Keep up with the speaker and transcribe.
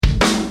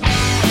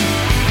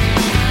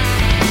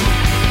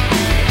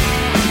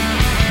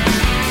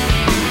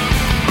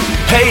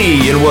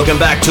Hey, and welcome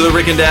back to the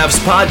Rick and Dafs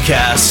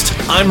podcast.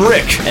 I'm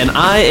Rick. And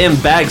I am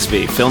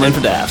Bagsby, filling in for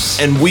Dafs.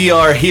 And we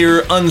are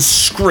here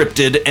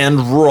unscripted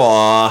and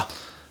raw.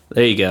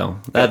 There you go.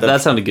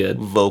 That sounded good.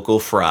 Vocal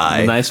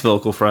fry. Nice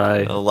vocal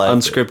fry. Like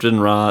unscripted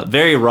and raw.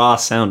 Very raw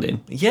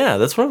sounding. Yeah,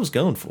 that's what I was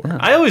going for. Yeah.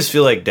 I always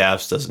feel like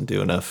Dafs doesn't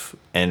do enough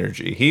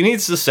energy. He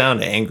needs to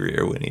sound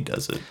angrier when he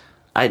does it.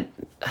 I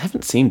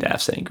haven't seen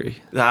Dafs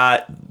angry.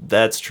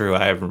 That's true.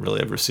 I haven't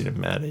really ever seen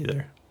him mad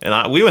either.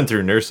 And we went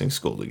through nursing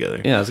school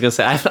together. Yeah, I was going to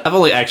say, I've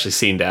only actually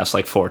seen Dafs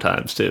like 4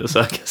 times, too,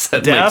 so I guess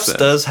that makes Dafs sense.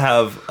 does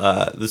have,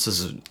 this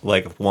is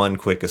like one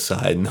quick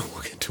aside and then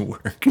we'll get to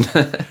work.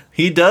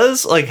 He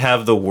does like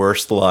have the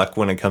worst luck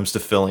when it comes to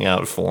filling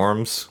out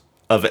forms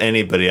of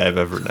anybody I've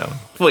ever known.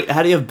 Wait,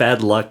 how do you have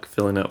bad luck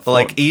filling out forms?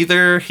 Like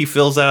either he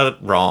fills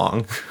out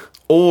wrong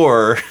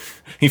or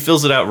he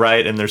fills it out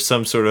right and there's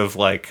some sort of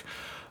like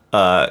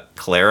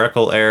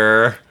clerical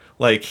error.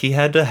 Like, he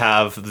had to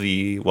have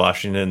the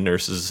Washington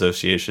Nurses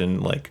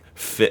Association, like,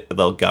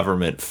 the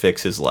government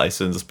fix his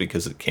license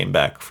because it came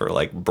back for,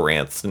 like,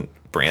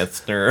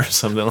 Branthner or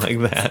something like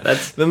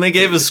that. Then they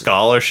gave a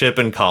scholarship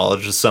in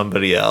college to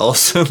somebody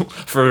else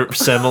for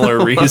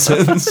similar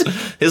reasons.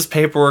 His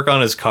paperwork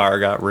on his car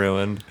got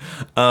ruined.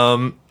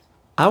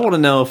 I want to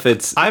know if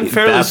it's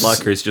bad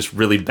luck or he's just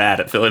really bad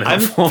at filling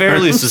out forms. I'm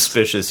fairly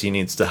suspicious he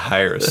needs to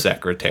hire a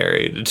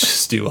secretary to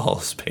just do all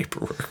his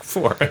paperwork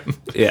for him.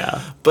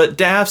 Yeah. But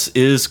Dafs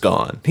is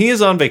gone. He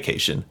is on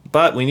vacation,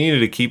 but we needed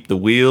to keep the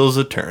wheels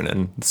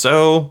a-turning.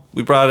 So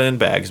we brought in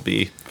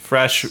Bagsby,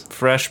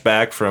 fresh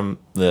back from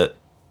the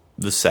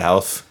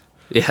south.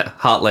 Yeah,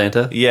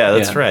 Hotlanta. Yeah,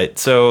 that's right.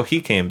 So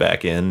he came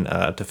back in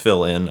to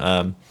fill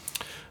in.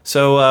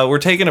 So we're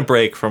taking a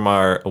break from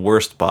our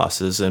worst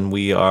bosses, and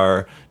we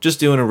are just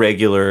doing a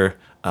regular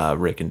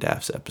Rick and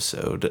Dafs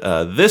episode.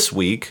 This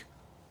week,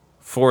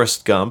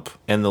 Forrest Gump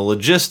and the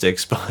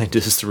logistics behind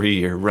his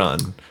 3-year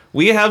run.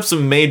 We have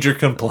some major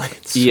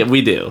complaints. Yeah,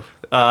 we do.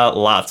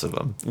 Lots of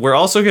them. We're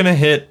also going to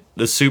hit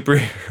the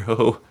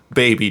superhero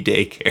baby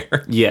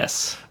daycare.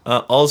 Yes.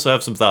 Also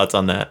have some thoughts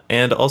on that,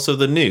 and also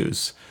the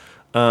news.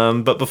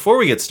 But before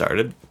we get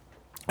started,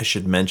 I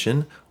should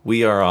mention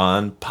we are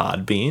on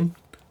Podbean,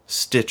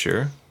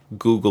 Stitcher,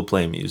 Google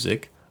Play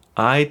Music,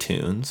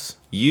 iTunes,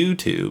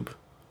 YouTube,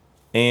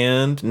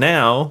 and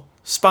now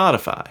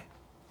Spotify.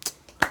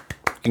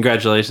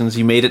 Congratulations,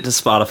 you made it to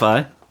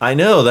Spotify. I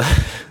know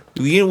that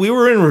we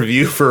were in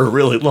review for a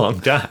really long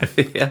time.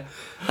 Yeah.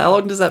 How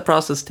long does that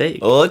process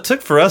take? Well, it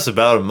took for us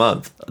about a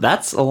month.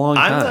 That's a long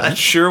time. I'm not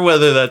sure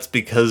whether that's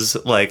because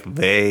like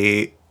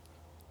they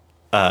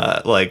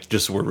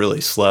just were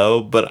really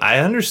slow, but I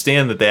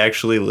understand that they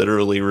actually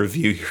literally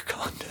review your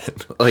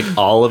content. Like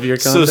all of your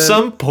content? So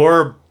some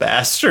poor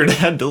bastard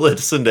had to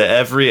listen to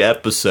every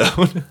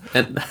episode.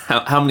 And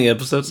how many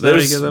episodes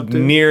did you get up to?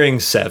 Nearing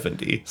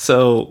 70.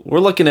 So we're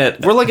looking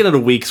at a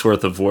week's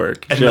worth of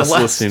work and just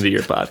listening to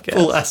your podcast.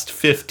 The last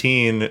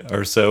 15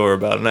 or so are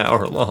about an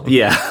hour long.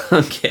 Yeah,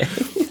 okay.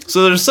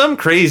 So there's some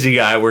crazy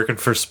guy working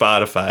for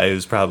Spotify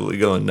who's probably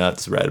going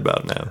nuts right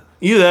about now.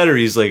 Either that or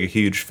he's like a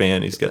huge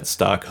fan. He's got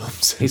Stockholm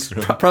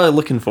syndrome. He's probably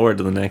looking forward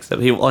to the next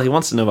episode. He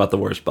wants to know about the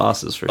worst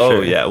bosses for sure.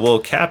 Oh, yeah. Well,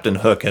 Captain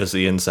Hook has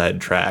the inside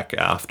track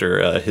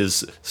after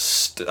his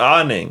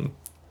stunning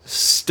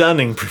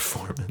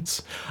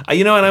performance.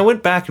 And I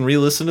went back and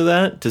re-listened to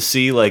that to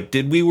see, like,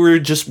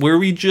 were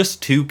we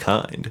just too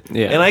kind?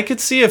 Yeah. And I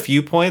could see a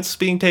few points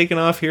being taken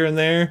off here and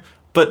there,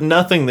 but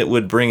nothing that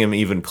would bring him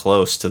even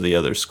close to the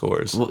other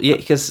scores. Well, yeah,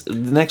 because the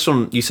next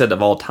one you said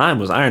of all time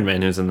was Iron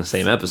Man, who's in the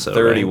same episode.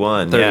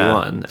 31, right? yeah.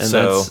 31, and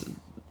so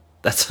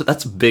that's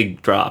a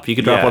big drop. You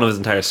could drop one of his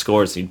entire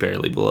scores, and you'd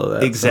barely below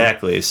that.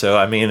 Exactly. So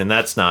and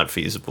that's not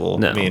feasible.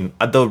 No. I mean,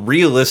 though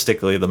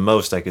realistically, the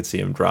most I could see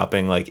him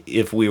dropping, like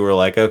if we were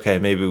like, okay,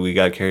 maybe we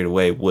got carried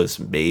away, was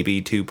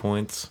maybe 2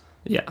 points.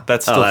 Yeah,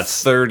 that's still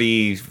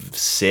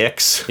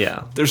 36.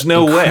 Yeah, there's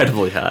no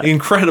incredibly way. High.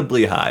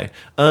 Incredibly high.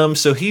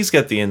 So he's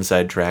got the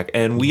inside track,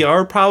 and we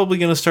are probably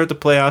going to start the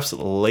playoffs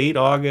late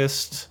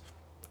August,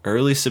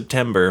 early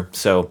September.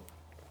 So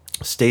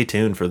stay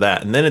tuned for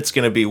that, and then it's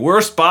going to be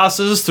worst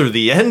bosses through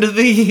the end of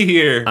the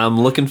year.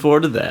 I'm looking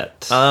forward to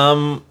that.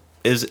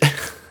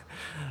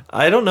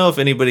 I don't know if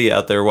anybody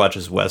out there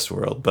watches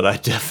Westworld, but I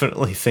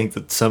definitely think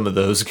that some of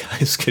those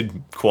guys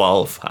could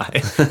qualify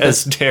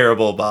as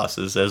terrible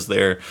bosses, as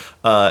their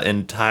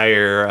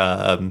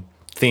entire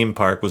theme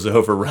park was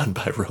overrun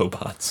by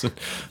robots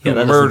who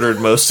murdered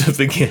most of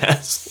the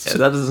guests. Yeah,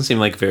 that doesn't seem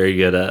like very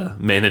good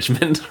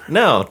management.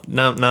 No,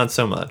 not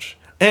so much.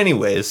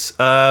 Anyways,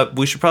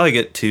 we should probably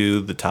get to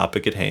the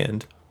topic at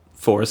hand.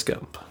 Forrest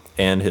Gump.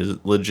 And his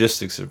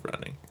logistics of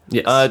running.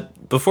 Yes.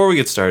 Before we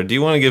get started, do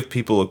you want to give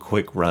people a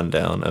quick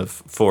rundown of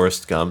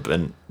Forrest Gump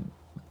and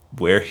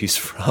where he's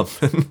from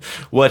and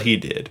what he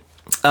did?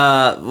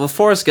 Well,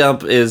 Forrest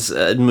Gump is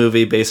a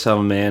movie based on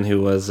a man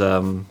who was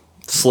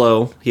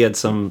slow. He had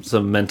some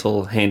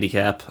mental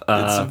handicap.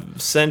 It's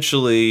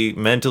essentially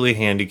mentally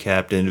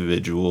handicapped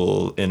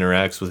individual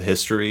interacts with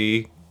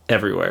history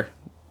everywhere.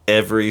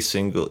 Every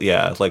single,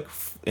 it's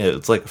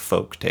like a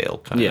folk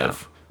tale kind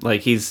of.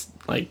 Like he's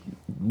like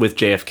with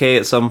JFK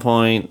at some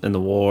point in the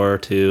war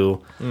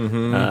too.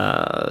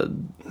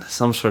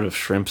 Some sort of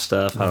shrimp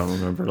stuff. I don't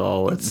remember it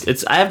all. I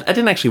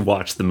didn't actually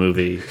watch the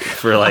movie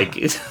for like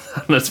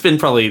it's been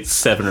probably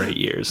 7 or 8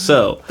 years.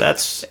 So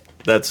that's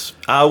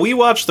we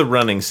watched the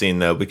running scene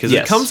though because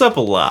Yes. it comes up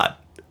a lot.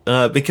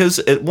 Because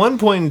at one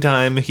point in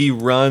time he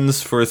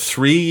runs for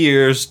 3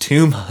 years,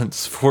 2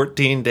 months,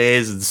 14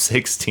 days, and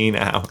 16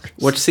 hours.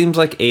 which seems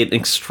like an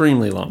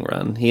extremely long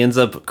run. He ends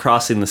up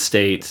crossing the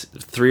state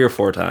 3 or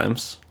 4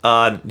 times.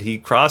 He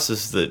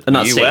crosses the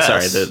Not U.S.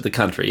 state, sorry, the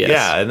country. Yes.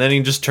 Yeah, and then he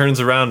just turns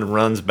around and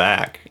runs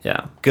back.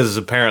 Yeah. Because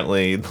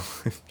apparently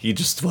he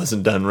just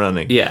wasn't done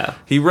running. Yeah.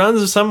 He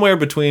runs somewhere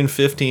between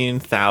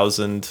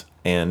 15,000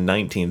 and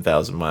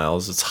 19,000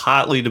 miles. It's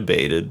hotly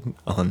debated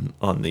on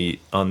the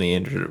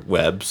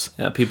interwebs.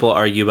 Yeah, people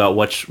argue about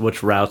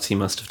which routes he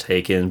must have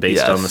taken based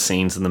Yes. on the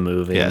scenes in the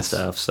movie and Yes.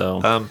 stuff. So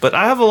But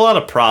I have a lot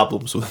of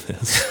problems with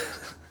this.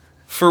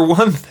 For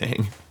one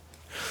thing,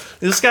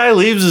 this guy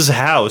leaves his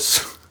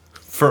house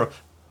for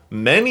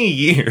many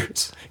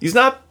years. He's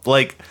not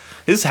like...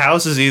 His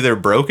house is either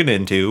broken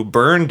into,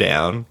 burned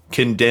down,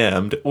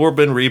 condemned, or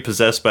been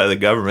repossessed by the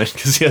government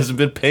because he hasn't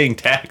been paying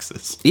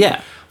taxes.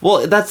 yeah,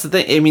 well, that's the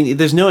thing. I mean,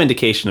 there's no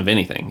indication of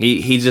anything.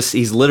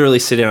 He's literally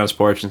sitting on his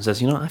porch and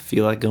says, I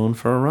feel like going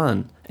for a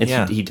run. And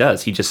Yeah. he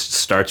does. He just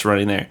starts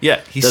running there. Yeah,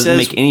 he doesn't says,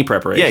 make any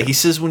preparation. Yeah, he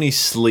says when he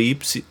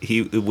sleeps,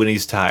 when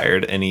he's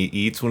tired, and he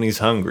eats when he's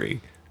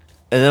hungry.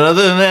 And then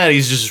other than that,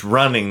 he's just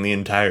running the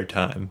entire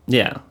time.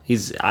 Yeah,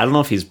 I don't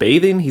know if he's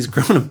bathing. He's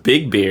grown a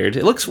big beard.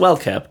 It looks well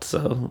kept,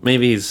 so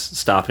maybe he's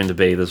stopping to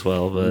bathe as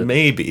well. But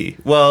Maybe.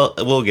 Well,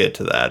 we'll get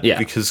to that. Yeah,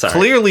 Because sorry.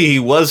 clearly he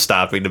was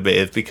stopping to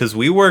bathe because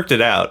we worked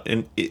it out.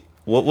 And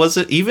what was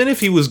it? Even if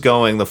he was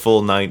going the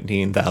full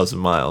 19,000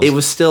 miles. it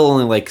was still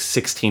only like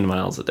 16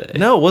 miles a day.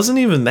 No, it wasn't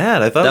even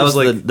that. I thought that it was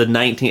like... the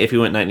 19. If he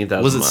went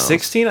 19,000, was it miles.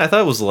 16? I thought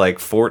it was like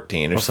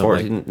 14 or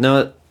something. 14?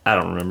 No, I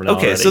don't remember. Now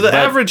Okay, already, so the but-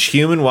 average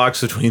human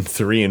walks between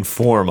 3 and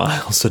 4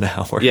 miles an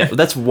hour. Yeah,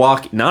 that's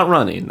walking, not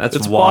running.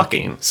 That's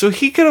walking. So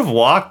he could have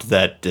walked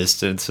that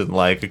distance in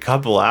like a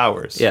couple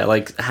hours. Yeah,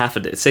 like half a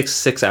day,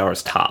 6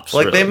 hours tops.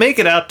 Like really. they make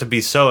it out to be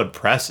so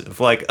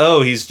impressive. Like,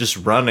 oh, he's just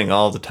running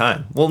all the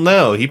time. Well,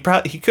 no, he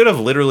could have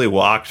literally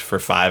walked for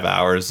 5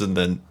 hours and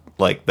then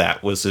like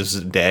that was his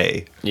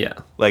day. Yeah,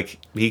 Like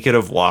he could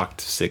have walked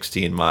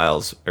 16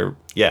 miles or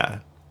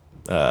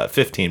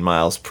 15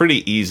 miles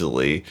pretty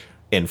easily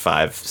in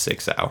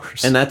 5-6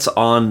 hours. and that's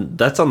on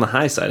the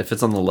high side. If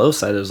it's on the low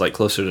side, it was like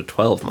closer to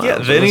 12 miles. yeah,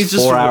 then It was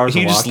 4 hours.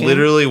 he of just walking.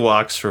 literally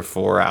walks for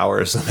 4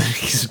 hours and then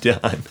he's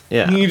done.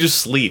 Yeah. And he just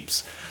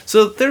sleeps.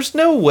 So there's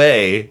no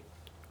way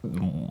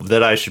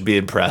that I should be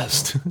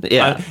impressed.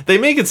 Yeah. They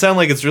make it sound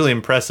like it's really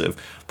impressive,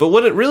 but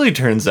what it really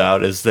turns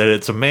out is that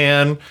it's a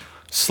man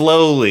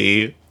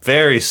slowly,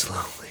 very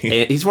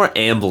slowly, He's more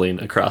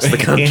ambling across the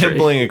country.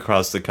 ambling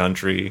across the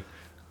country,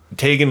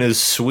 taking his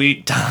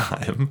sweet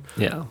time,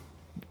 Yeah,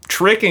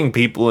 tricking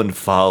people and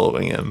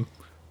following him.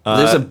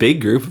 there's a big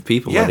group of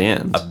people at the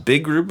end. A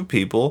big group of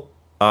people.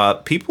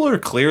 People are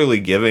clearly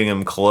giving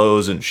him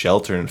clothes and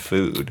shelter and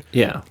food.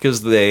 Yeah.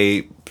 Because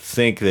they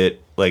think that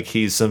like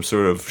he's some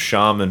sort of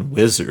shaman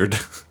wizard.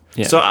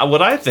 Yeah. So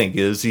what I think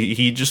is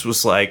he just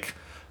was like,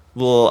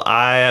 well,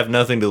 I have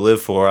nothing to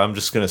live for. I'm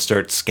just going to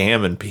start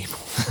scamming people.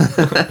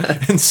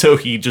 And so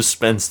he just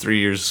spends 3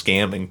 years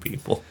scamming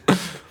people.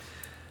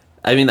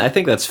 I mean, I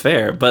think that's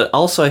fair, but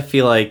also I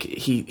feel like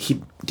he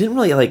didn't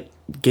really like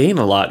gain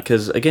a lot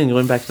because again,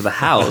 going back to the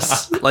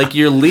house, like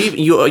you're leaving,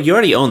 you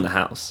already own the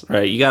house,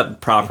 right? You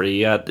got property,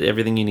 you got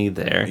everything you need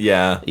there.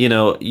 Yeah.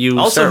 You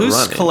Also, start who's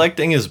running.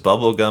 collecting his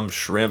bubblegum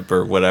shrimp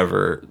or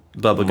whatever?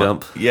 Bubba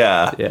Gump?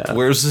 Yeah. Yeah.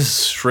 Where's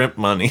his shrimp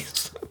money?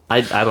 I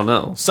don't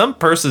know. Some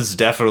person's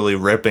definitely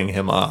ripping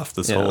him off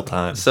this Yeah. whole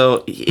time.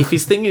 So if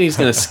he's thinking he's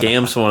going to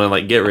scam someone and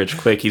like get rich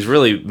quick, he's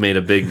really made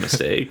a big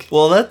mistake.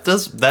 Well,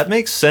 that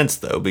makes sense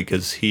though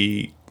because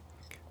he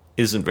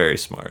isn't very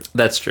smart.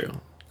 That's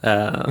true.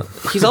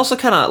 He's also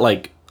kind of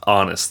like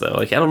honest though.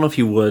 Like I don't know if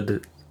he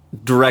would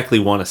directly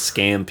want to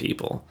scam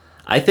people.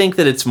 I think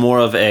that it's more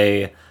of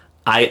a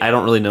I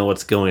don't really know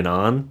what's going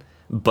on,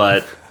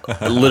 but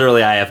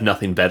literally I have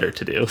nothing better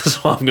to do,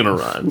 so I'm gonna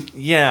run.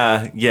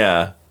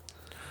 Yeah.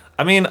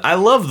 I mean, I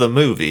love the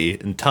movie,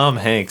 and Tom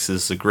Hanks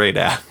is a great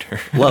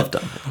actor. Love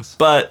Tom.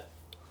 But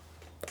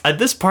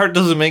this part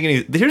doesn't make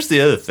any... Here's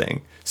the other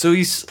thing. So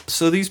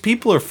these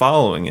people are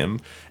following him,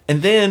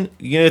 and then,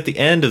 at the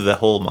end of the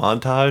whole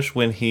montage,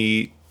 when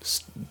he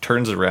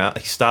turns around,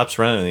 he stops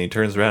running, and he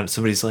turns around, and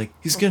somebody's like,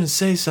 he's going to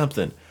say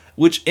something,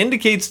 which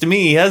indicates to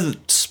me he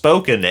hasn't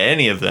spoken to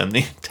any of them the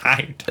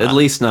entire time. At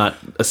least not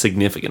a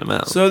significant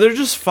amount. So they're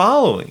just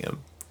following him.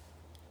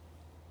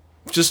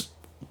 Just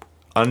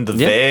on the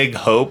vague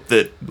hope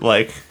that,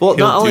 like, well,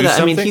 he'll not only do that,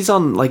 I mean, something. he's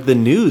on like the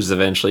news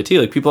eventually too.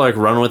 Like people are like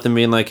running with him,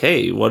 being like,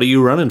 "Hey, what are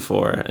you running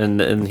for?" And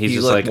he's He,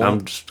 just like,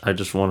 like, I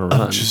just want to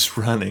run." I'm just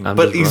running. I'm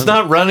But just he's running.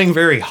 not running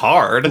very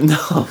hard.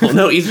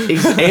 No,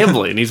 he's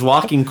ambling. He's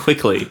walking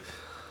quickly.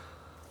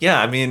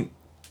 Yeah, I mean,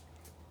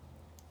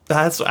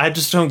 I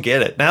just don't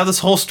get it. Now this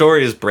whole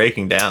story is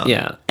breaking down.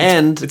 Yeah.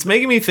 And it's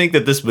making me think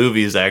that this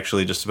movie is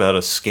actually just about a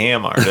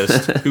scam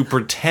artist who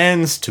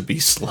pretends to be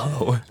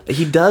slow.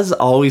 he does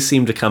always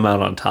seem to come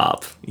out on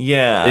top.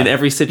 Yeah. In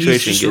every situation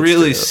He's just he gets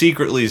really to.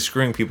 secretly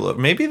screwing people over.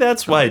 Maybe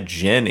that's why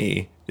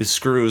Jenny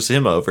screws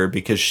him over,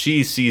 because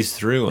she sees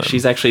through him.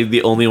 She's actually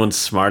the only one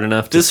smart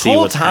enough to This see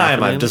whole what's time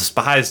happening. I've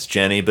despised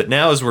Jenny, but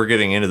now as we're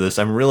getting into this,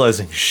 I'm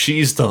realizing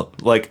she's the,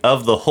 like,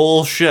 of the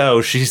whole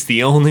show, she's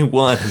the only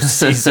one who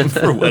sees him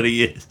for what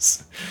he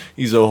is.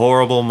 He's a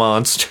horrible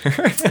monster.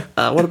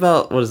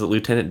 what is it,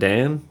 Lieutenant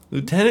Dan?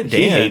 Lieutenant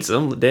Dan. He hates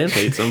him. Dan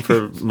hates him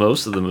for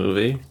most of the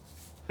movie.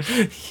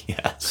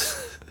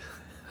 Yes.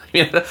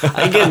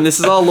 Again,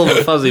 this is all a little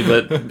bit fuzzy,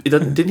 but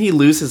didn't he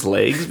lose his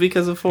legs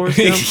because of Forrest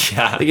Gump?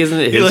 Yeah. Like, isn't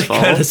it he, his like,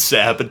 fault? kind of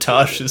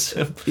sabotages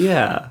him.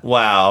 Yeah.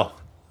 Wow.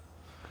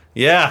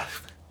 Yeah.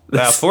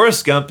 Wow,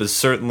 Forrest Gump is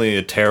certainly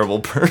a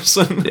terrible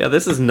person. Yeah,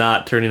 this is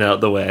not turning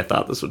out the way I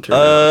thought this would turn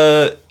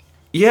out.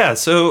 Yeah,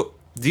 so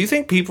do you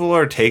think people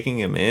are taking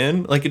him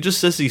in? Like, it just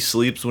says he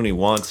sleeps when he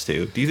wants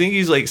to. Do you think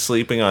he's, like,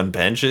 sleeping on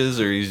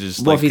benches, or he's just,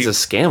 Well, like... if he's a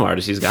scam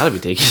artist, he's got to be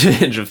taking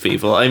advantage of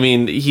people. I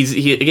mean, he's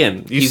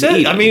eating.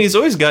 He's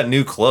always got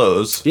new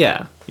clothes.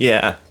 Yeah.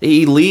 Yeah.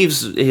 He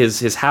leaves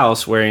his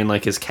house wearing,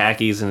 like, his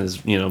khakis and his,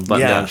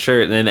 button-down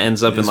shirt, and then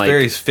ends up in, like...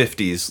 very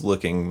 50s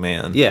looking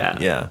man. Yeah.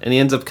 Yeah. And he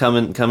ends up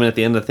coming at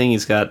the end of the thing.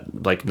 He's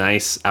got, like,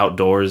 nice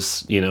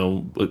outdoors,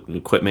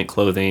 equipment,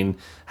 clothing,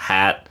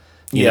 hat...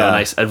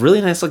 Yeah. A really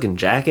nice looking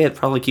jacket.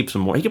 Probably keeps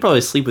him warm. He could probably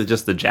sleep with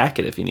just the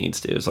jacket if he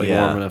needs to. It's like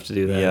warm enough to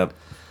do that. Yep.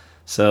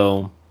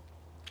 So,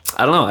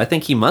 I don't know. I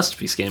think he must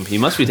be scamming. He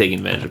must be taking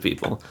advantage of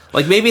people.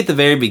 Like, maybe at the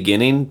very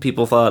beginning,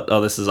 people thought, oh,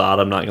 this is odd.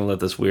 I'm not going to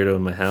let this weirdo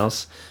in my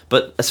house.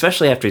 But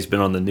especially after he's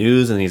been on the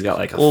news and he's got,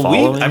 like, a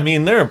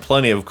following. There are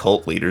plenty of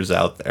cult leaders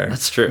out there.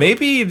 That's true.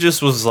 Maybe he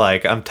just was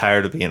like, I'm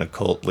tired of being a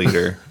cult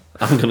leader.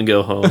 I'm gonna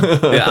go home.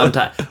 Yeah, I'm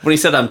tired. When he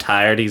said I'm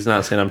tired, he's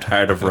not saying I'm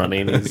tired of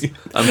running.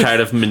 I'm tired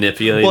of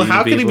manipulating. Well,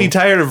 how people. can he be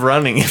tired of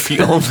running if he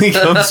only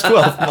goes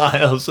 12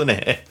 miles a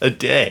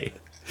day?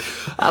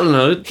 I don't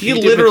know. He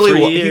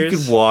literally he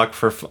could walk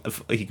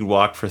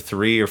for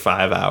 3 or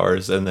 5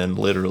 hours and then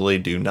literally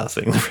do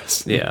nothing the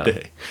rest of the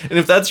day. And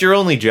if that's your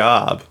only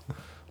job,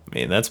 I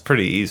mean, that's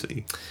pretty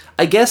easy.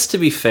 I guess, to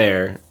be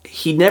fair,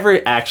 he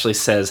never actually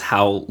says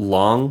how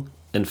long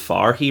and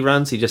far he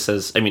runs. He just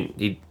says,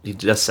 he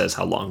just says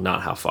how long,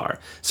 not how far.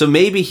 So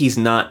maybe he's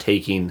not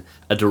taking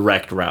a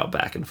direct route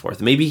back and forth.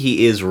 Maybe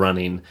he is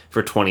running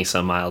for 20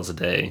 some miles a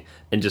day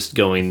and just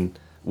going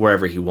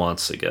wherever he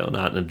wants to go,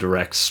 not in a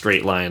direct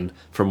straight line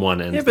from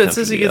one end. Yeah, but it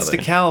says he gets to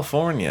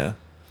California.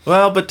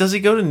 Well, but does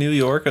he go to New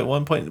York at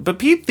one point? But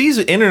these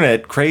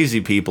internet crazy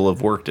people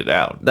have worked it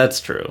out.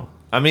 That's true.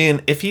 I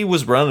mean, if he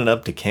was running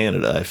up to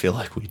Canada, I feel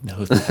like we'd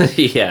know that.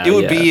 Yeah, it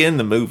would be in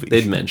the movie.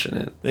 They'd mention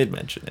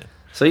it.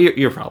 So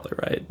you're probably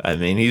right. I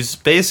mean, he's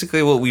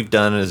basically, what we've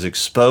done is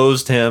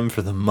exposed him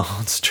for the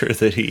monster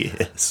that he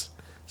is.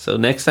 So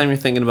next time you're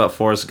thinking about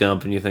Forrest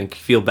Gump and you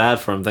feel bad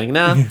for him, think,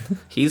 nah,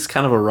 he's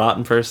kind of a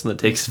rotten person that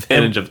takes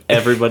advantage of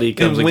everybody he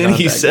comes in when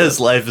contact he says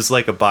with. life is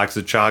like a box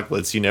of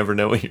chocolates, you never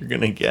know what you're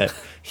going to get.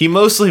 He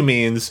mostly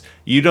means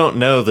you don't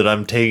know that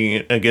I'm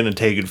going to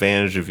take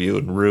advantage of you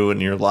and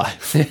ruin your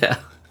life. Yeah.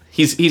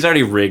 He's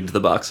already rigged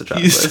the box of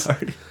chocolates.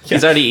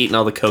 He's already eaten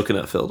all the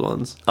coconut-filled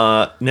ones.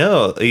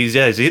 No, he's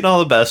eaten all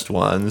the best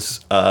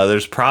ones.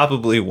 There's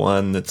probably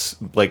one that's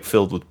like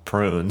filled with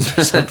prunes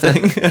or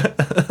something.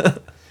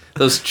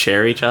 Those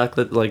cherry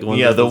chocolate ones.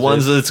 Yeah, the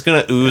ones that's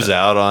gonna ooze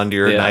out onto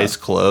your nice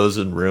clothes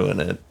and ruin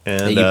it.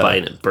 And you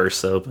bite and it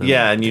bursts open.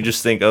 Yeah, and you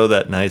just think, oh,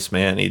 that nice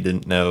man, he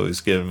didn't know he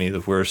was giving me the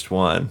worst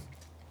one.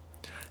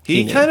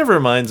 He kind of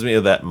reminds me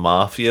of that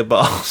mafia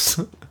boss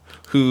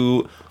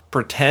who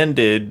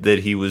pretended that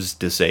he was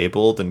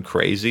disabled and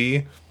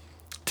crazy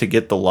to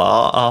get the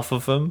law off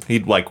of him.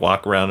 He'd like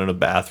walk around in a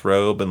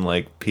bathrobe and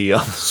like pee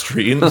on the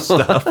street and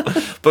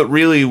stuff, but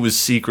really was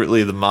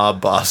secretly the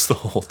mob boss the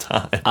whole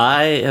time.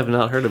 I have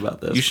not heard about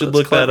this. You should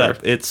look that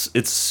up.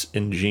 It's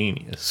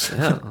ingenious.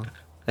 Yeah.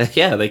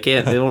 Yeah, they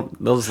can't.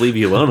 They'll just leave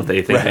you alone if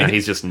they think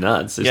he's just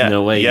nuts. There's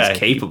no way he's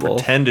capable. He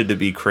pretended to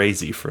be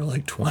crazy for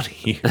like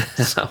 20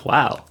 years.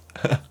 Wow.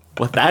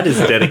 Well, that is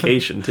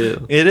dedication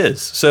too. It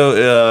is.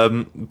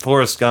 So,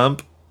 Forrest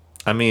Gump,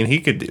 I mean, he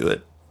could do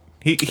it.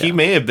 He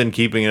may have been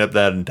keeping it up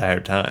that entire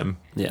time.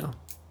 Yeah.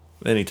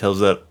 Then he tells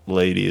that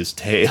lady his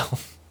tale.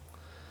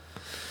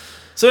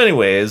 So,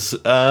 anyways,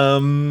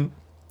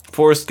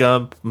 Forrest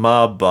Gump,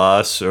 mob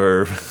boss,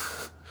 or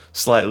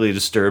slightly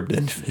disturbed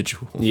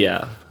individual.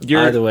 Yeah.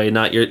 Either way,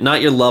 not your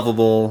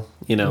lovable,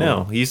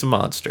 No, he's a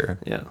monster.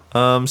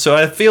 Yeah. So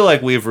I feel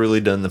like we've really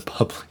done the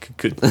public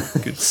a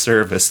good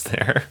service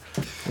there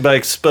by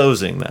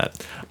exposing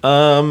that.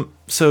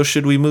 So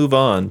should we move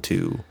on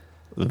to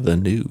the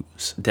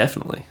news?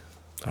 Definitely.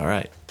 All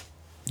right.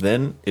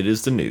 Then it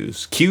is the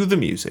news. Cue the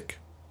music.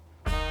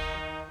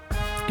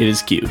 It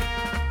is cued.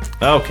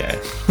 Okay.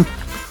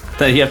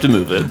 That you have to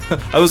move it.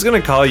 I was going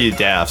to call you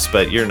Dafs,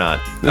 but you're not.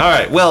 All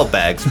right. Well,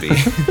 Bagsby.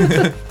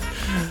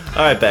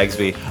 All right,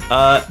 Bagsby.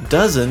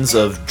 Dozens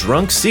of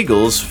drunk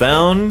seagulls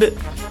found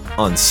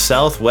on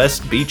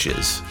southwest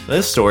beaches.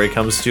 This story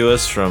comes to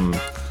us from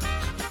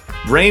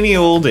rainy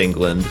old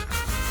England.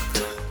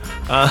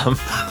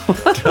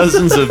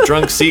 Dozens of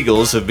drunk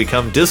seagulls have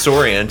become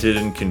disoriented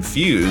and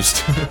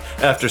confused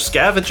after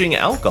scavenging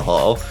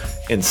alcohol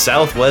in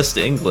southwest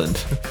England.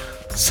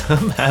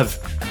 Some have...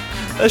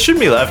 I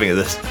shouldn't be laughing at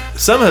this.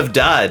 Some have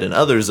died and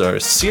others are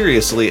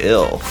seriously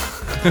ill.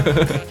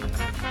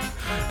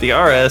 The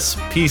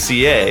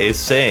RSPCA is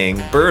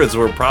saying birds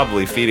were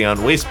probably feeding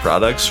on waste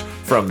products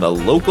from the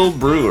local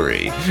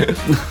brewery.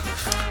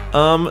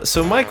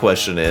 So my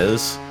question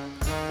is,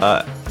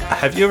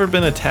 have you ever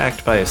been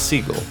attacked by a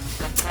seagull?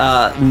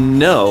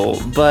 No,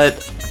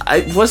 but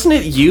wasn't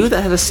it you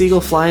that had a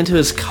seagull fly into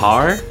his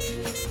car?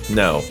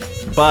 No,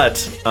 but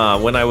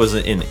when I was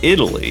in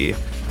Italy,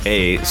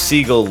 a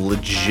seagull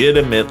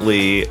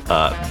legitimately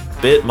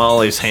bit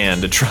Molly's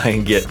hand to try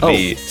and get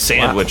the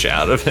sandwich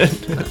out of it.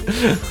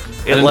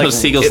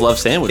 Seagulls love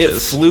sandwiches.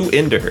 It flew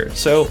into her.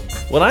 So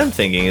what I'm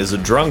thinking is a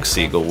drunk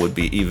seagull would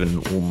be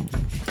even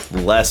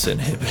less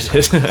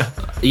inhibited.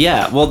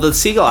 Yeah, well, the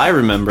seagull I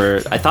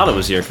remember, I thought it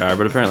was your car,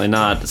 but apparently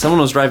not. Someone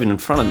was driving in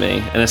front of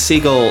me, and a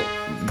seagull,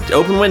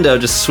 open window,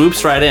 just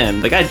swoops right in.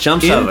 The guy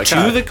jumps out of the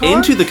car. Into the car?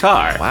 Into the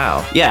car.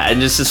 Wow. Yeah,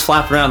 and just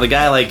flapping around. The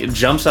guy, like,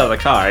 jumps out of the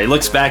car. He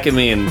looks back at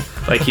me, and,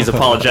 like, he's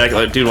apologetic.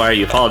 Like, dude, why are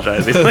you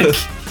apologizing? Like...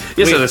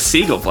 He just had a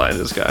seagull fly in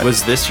this guy.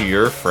 Was this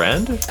your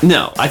friend?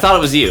 No, I thought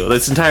it was you.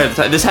 This entire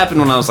time. This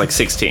happened when I was like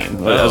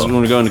 16. When we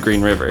were going to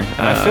Green River.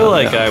 I feel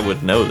like I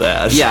would know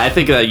that. Yeah, I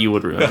think that you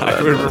would remember. I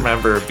would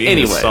remember being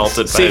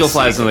assaulted by seagull a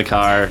flies in the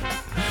car,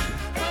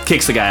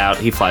 kicks the guy out.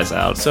 He flies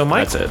out. So,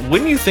 Mike, that's it.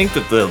 Wouldn't you think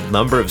that the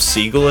number of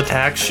seagull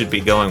attacks should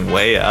be going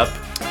way up?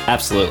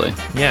 Absolutely.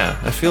 Yeah,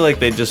 I feel like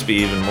they'd just be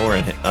even more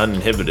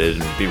uninhibited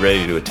and be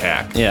ready to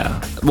attack.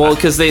 Yeah. Well,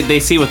 because they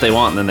see what they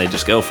want and then they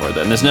just go for it.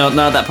 And there's not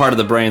that part of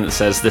the brain that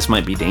says this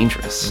might be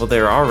dangerous. Well,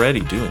 they're already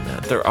doing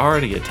that. They're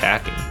already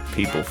attacking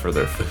people for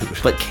their food.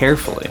 But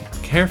carefully.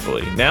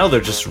 Carefully. Now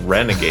they're just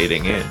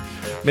renegading in.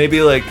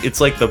 Maybe like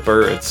it's like the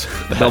birds.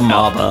 They'll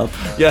mob up.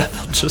 Yeah,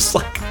 they'll just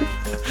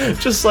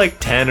like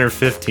 10 or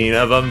 15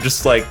 of them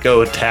just like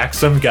go attack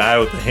some guy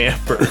with a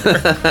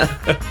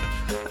hamburger.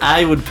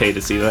 I would pay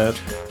to see that.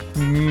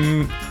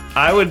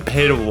 I would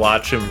pay to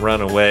watch him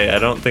run away. I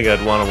don't think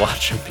I'd want to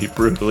watch him be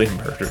brutally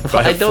murdered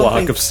by a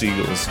flock of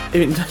seagulls. I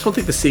mean, I don't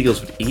think the seagulls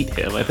would eat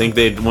him. I think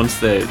once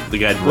the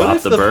guy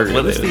dropped the burger.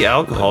 What if the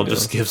alcohol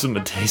just gives them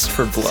a taste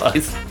for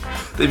blood?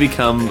 They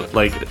become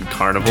like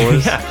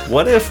carnivores. Yeah.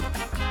 What if?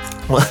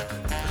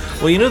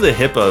 Well, you know the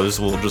hippos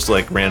will just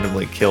like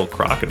randomly kill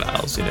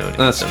crocodiles. You know.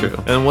 That's true.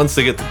 And once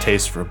they get the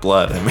taste for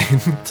blood, I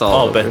mean, it's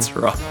all bets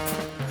are off.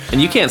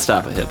 And you can't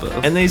stop a hippo.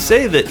 And they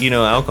say that,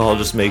 alcohol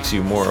just makes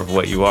you more of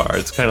what you are.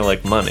 It's kind of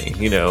like money.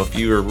 If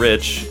you were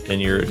rich and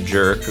you're a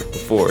jerk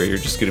before, you're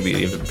just going to be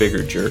an even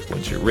bigger jerk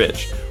once you're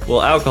rich.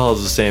 Well, alcohol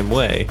is the same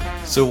way.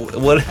 So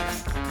what?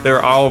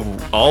 They're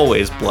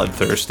always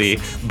bloodthirsty,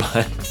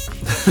 but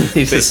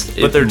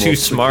they're too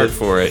smart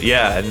for it.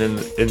 Yeah, and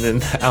then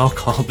the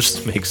alcohol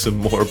just makes them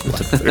more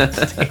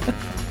bloodthirsty.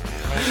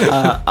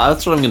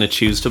 That's what I'm going to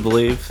choose to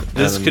believe.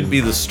 This could be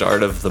the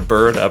start of the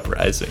bird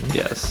uprising.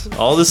 Yes.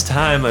 All this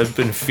time I've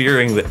been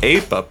fearing the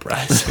ape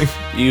uprising.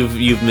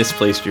 You've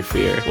misplaced your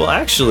fear. Well,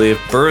 actually,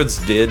 if birds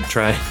did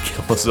try and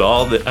kill us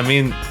all,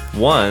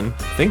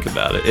 think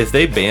about it. If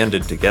they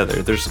banded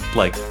together, there's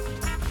like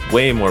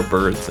way more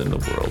birds in the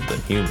world than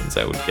humans,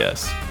 I would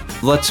guess.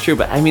 Well, that's true,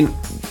 but I mean,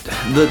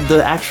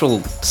 the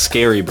actual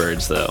scary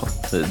birds, though,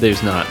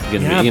 there's not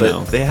going to be,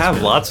 but they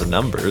have lots of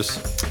numbers.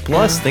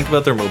 Plus, think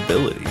about their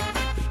mobility.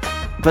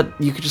 But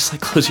you could just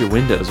like close your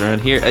windows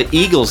around here.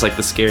 Eagle's like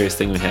the scariest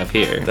thing we have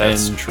here.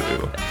 That's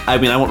true. I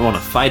mean, I wouldn't want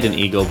to fight an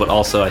eagle, but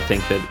also I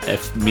think that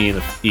if me and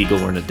an eagle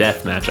were in a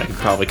death match, I could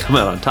probably come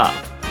out on top.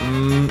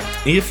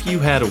 If you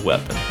had a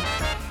weapon.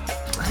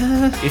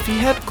 If he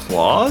had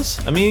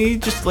claws, I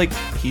mean,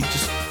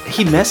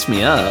 he'd mess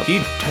me up.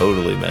 He'd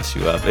totally mess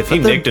you up. If he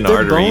nicked an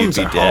artery, you'd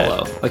be dead.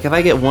 Hollow. Like if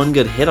I get one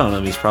good hit on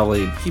him, he'd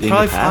probably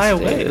fly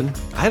away.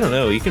 I don't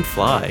know. He can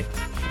fly.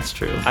 That's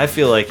true. I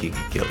feel like he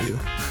could kill you.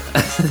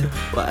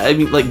 Well, I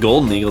mean, like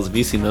golden eagles. Have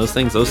you seen those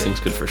things? Those things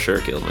could for sure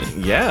kill me.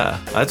 Yeah,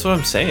 that's what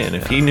I'm saying.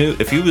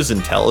 If he was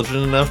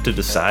intelligent enough to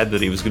decide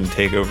that he was going to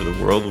take over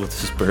the world with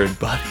his bird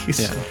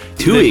buddies,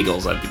 two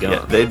eagles, I'd be gone.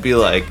 Yeah, they'd be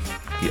like,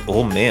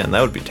 oh man,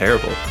 that would be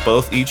terrible.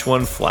 Each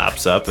one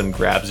flaps up and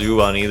grabs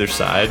you on either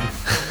side.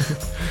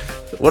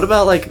 What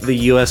about like the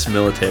U.S.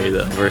 military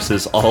though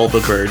versus all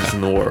the birds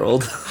in the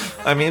world?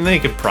 I mean, they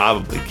could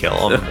probably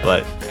kill them,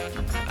 but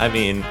I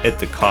mean, at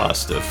the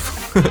cost of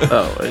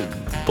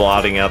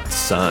blotting out the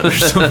sun or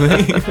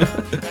something.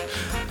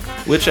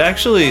 Which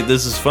actually,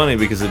 this is funny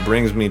because it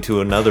brings me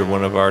to another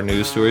one of our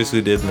news stories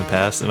we did in the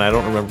past, and I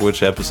don't remember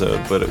which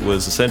episode, but it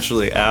was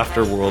essentially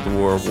after World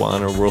War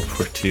I or World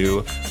War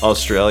II,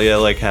 Australia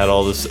had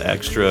all this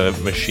extra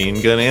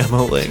machine gun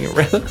ammo laying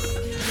around,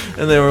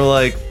 and they were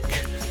like,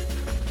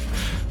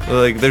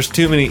 there's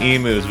too many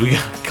emus, we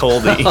gotta cull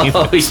the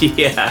emus. Oh,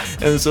 yeah.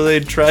 And so they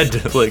tried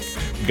to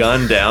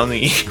gun down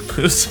the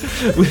emus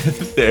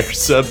with their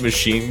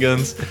submachine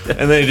guns,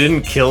 and they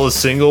didn't kill a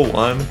single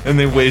one, and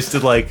they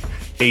wasted like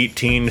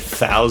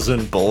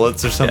 18,000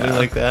 bullets or something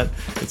like that.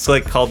 It's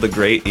like called the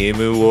Great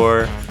Emu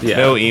War. Yeah.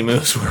 No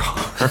emus were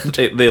harmed.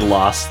 They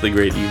lost the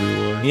Great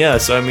Emu War. Yeah,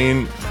 so I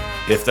mean,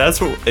 if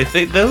that's what, if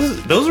they,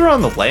 those are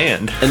on the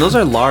land. And those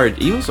are large,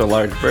 emus are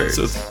large birds.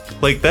 So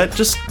like that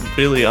just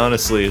really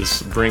honestly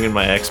is bringing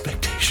my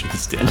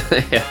expectations down.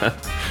 Yeah.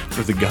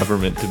 For the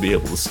government to be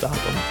able to stop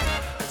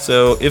them.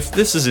 So if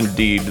this is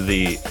indeed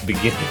the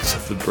beginnings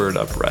of the bird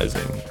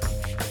uprising,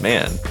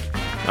 man,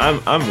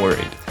 I'm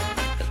worried.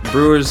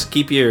 Brewers,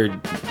 keep your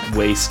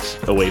waste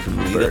away from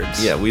the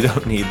birds. Yeah, we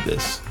don't need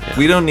this. Yeah.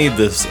 We don't need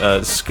this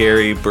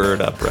scary bird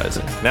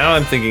uprising. Now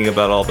I'm thinking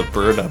about all the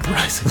bird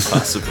uprising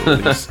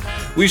possibilities.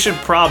 We should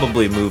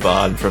probably move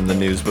on from the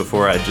news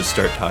before I just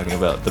start talking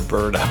about the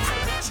bird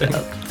uprising.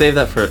 Yeah, save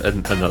that for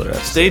another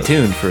episode. Stay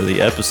tuned for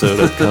the episode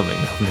upcoming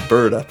on the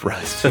bird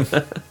uprising.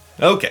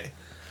 Okay,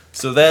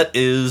 so that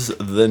is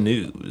the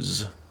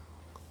news.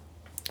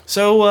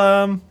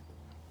 So,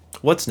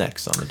 what's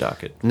next on the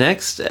docket?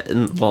 Next,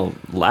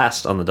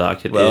 last on the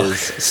docket is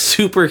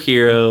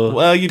superhero.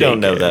 Well, you don't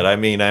know Daycare. that. I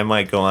mean, I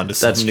might go on to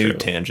some That's new true.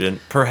 tangent,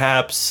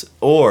 perhaps,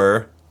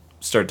 or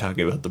start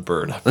talking about the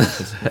bird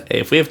uprising. Hey,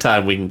 if we have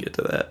time, we can get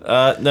to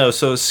that. No,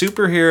 so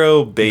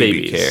superhero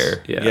baby Babies,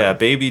 care. yeah.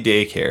 Baby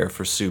daycare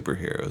for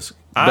superheroes.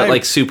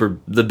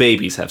 But the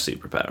babies have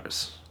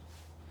superpowers.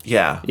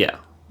 Yeah. Yeah.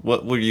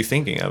 What were you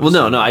thinking of? Well,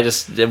 no, I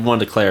just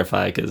wanted to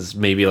clarify because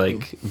maybe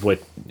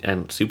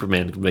and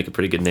Superman could make a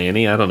pretty good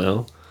nanny. I don't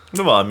know.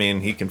 Well, I mean,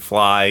 he can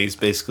fly. He's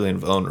basically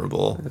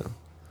invulnerable. Yeah.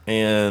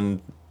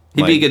 And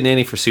he'd be a good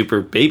nanny for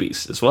super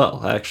babies as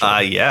well,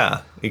 actually.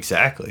 Yeah,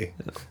 exactly.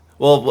 Yeah.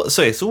 Well,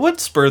 so what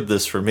spurred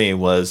this for me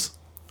was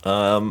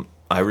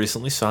I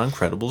recently saw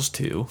Incredibles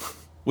 2,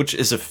 which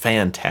is a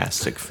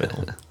fantastic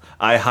film.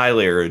 I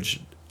highly urge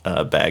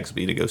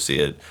Bagsby to go see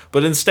it.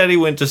 But instead he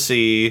went to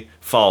see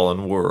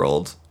Fallen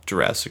World,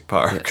 Jurassic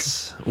Park.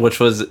 Yes,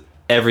 which was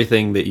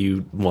everything that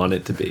you want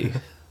it to be.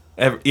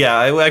 Yeah,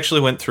 I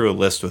actually went through a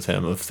list with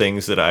him of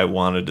things that I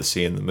wanted to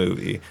see in the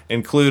movie,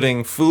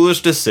 including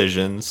foolish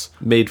decisions.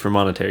 Made for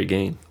monetary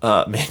gain.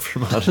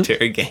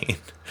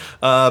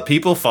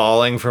 People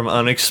falling from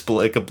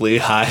inexplicably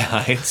high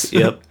heights.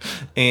 Yep.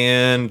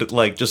 And,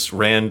 like, just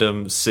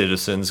random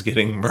citizens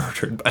getting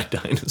murdered by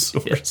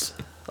dinosaurs. Yes.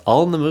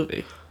 All in the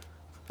movie.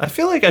 I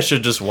feel like I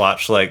should just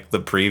watch, like, the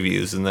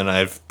previews, and then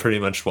I've pretty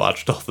much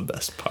watched all the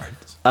best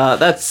parts.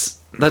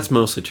 That's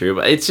mostly true,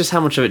 but it's just how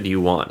much of it do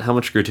you want? How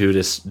much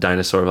gratuitous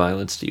dinosaur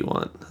violence do you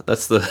want?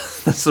 That's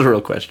the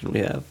real question we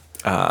have.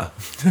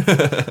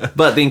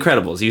 But The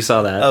Incredibles, you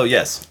saw that. Oh,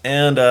 yes.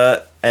 And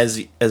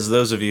as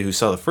those of you who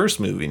saw the first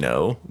movie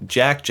know,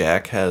 Jack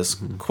has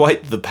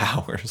quite the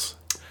powers.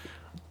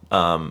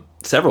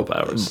 Several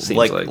powers,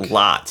 seems like.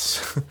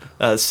 Lots.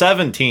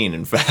 17,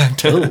 in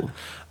fact.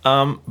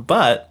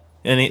 But...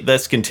 And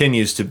this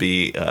continues to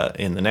be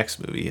in the next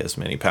movie. He has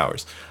many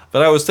powers.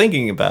 But I was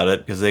thinking about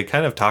it because they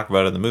kind of talk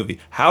about it in the movie.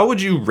 How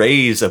would you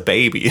raise a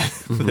baby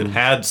that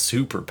had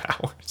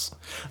superpowers?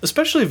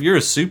 Especially if you're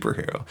a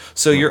superhero.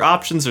 So your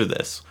options are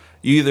this.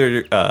 You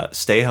either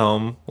stay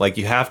home, like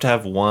you have to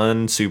have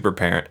one super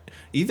parent.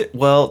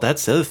 Well,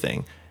 that's the other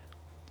thing.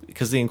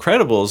 Because the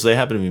Incredibles, they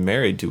happen to be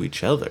married to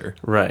each other.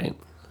 Right.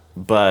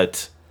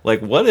 But,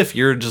 like, what if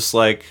you're just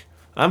like...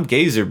 I'm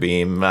Gazer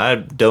Beam. I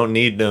don't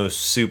need no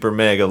super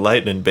mega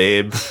lightning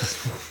babe.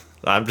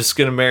 I'm just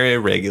going to marry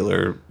a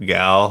regular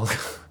gal.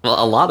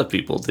 Well, a lot of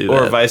people do that.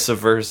 Or vice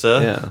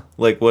versa. Yeah.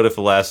 Like, what if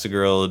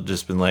Elastigirl had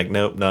just been like,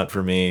 nope, not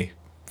for me.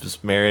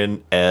 Just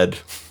marrying Ed.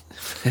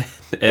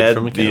 Ed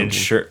from the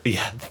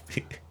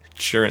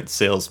insurance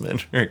salesman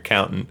or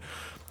accountant.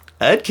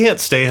 Ed can't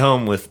stay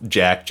home with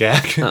Jack.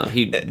 No,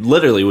 he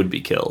literally would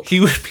be killed. He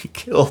would be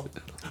killed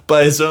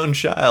by his own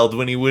child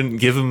when he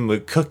wouldn't give him a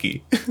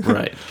cookie.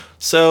 Right.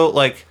 So,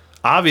 like,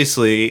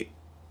 obviously,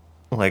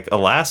 like,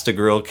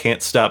 Elastigirl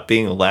can't stop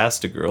being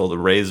Elastigirl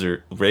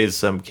to raise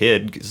some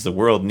kid because the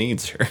world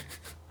needs her.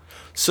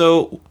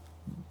 So,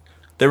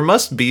 there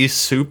must be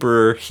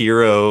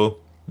superhero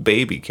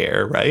baby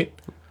care, right?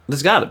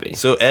 There's got to be.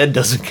 So Ed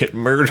doesn't get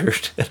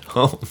murdered at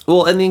home.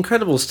 Well, and The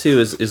Incredibles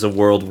 2 is a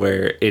world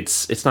where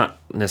it's not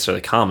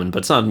necessarily common, but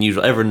it's not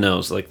unusual. Everyone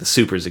knows, like, the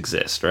supers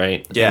exist,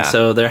 right? Yeah. And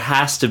so there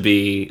has to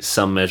be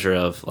some measure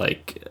of,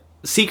 like,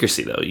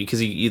 secrecy, though, because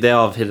they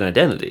all have hidden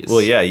identities.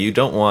 Well, yeah, you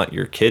don't want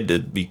your kid to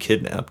be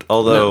kidnapped.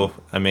 Although, no.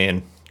 I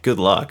mean, good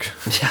luck.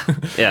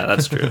 Yeah,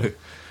 that's true.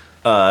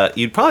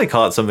 You'd probably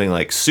call it something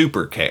like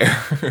super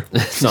care.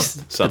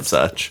 some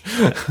such.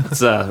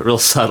 It's real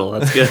subtle.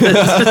 That's good.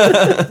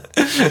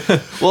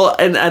 Well,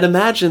 and I'd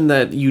imagine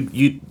that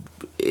you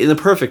in the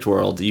perfect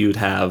world, you'd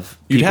have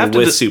people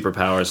with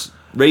superpowers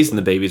raising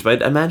the babies,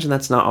 but I imagine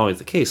that's not always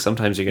the case.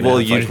 Sometimes you're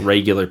going to have like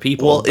regular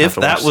people. Well, if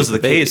that was the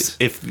case,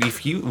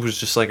 if you was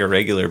just like a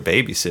regular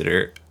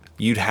babysitter,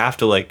 you'd have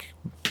to like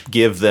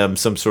give them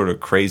some sort of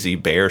crazy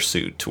bear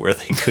suit to where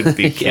they couldn't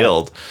be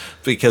killed,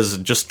 because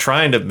just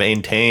trying to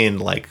maintain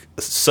like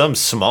some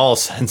small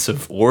sense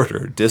of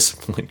order,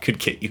 discipline could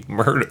get you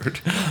murdered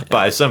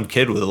by some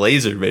kid with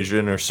laser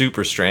vision or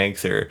super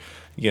strength or,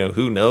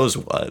 who knows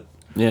what.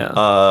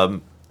 Yeah.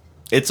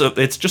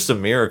 It's just a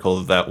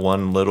miracle that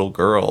one little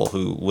girl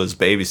who was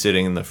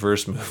babysitting in the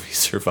first movie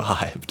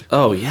survived.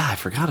 Oh, yeah, I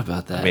forgot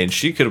about that. I mean,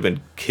 she could have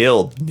been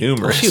killed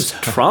numerous She was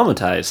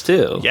traumatized,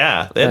 too.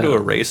 Yeah, they had to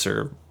erase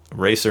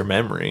her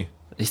memory.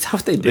 Is that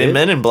what they did? They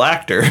Men in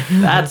Blacked her.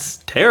 That's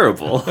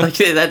terrible. Like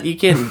that, you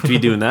can't be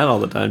doing that all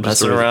the time.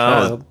 Just Messing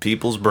around with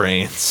people's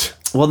brains.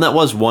 Well, and that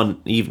was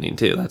one evening,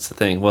 too. That's the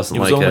thing. It was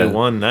only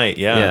one night,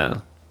 yeah.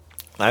 Yeah.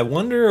 I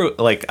wonder,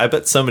 I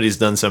bet somebody's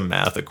done some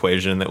math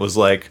equation that was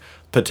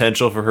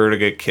potential for her to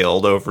get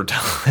killed over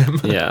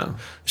time. Yeah.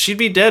 She'd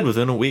be dead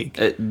within a week.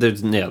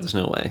 There's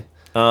no way.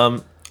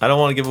 I don't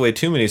want to give away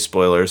too many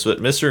spoilers, but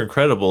Mr.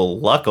 Incredible,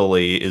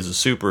 luckily, is a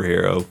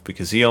superhero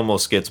because he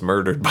almost gets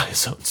murdered by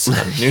his own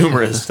son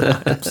numerous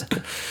times.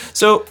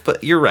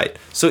 But you're right.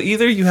 So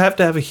either you have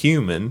to have a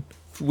human.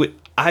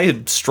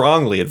 I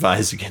strongly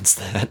advise against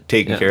that,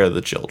 taking care of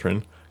the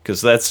children,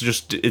 because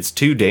it's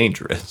too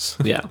dangerous.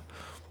 Yeah.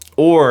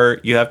 Or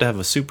you have to have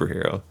a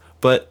superhero.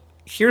 But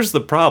here's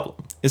the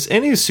problem. Is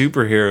any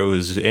superhero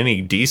who's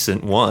any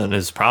decent one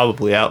is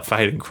probably out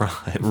fighting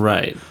crime.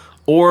 Right.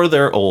 Or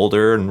they're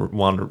older and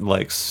want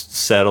to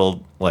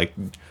settle,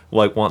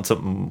 want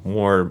something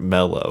more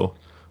mellow.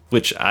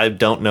 Which I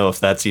don't know if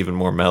that's even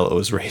more mellow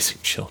as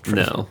raising children.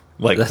 No.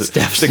 That's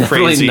definitely the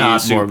crazy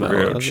not more superhero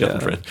mellow,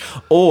 children.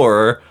 Yeah.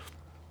 Or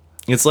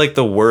it's like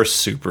the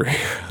worst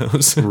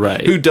superheroes.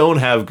 Right. Who don't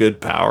have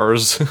good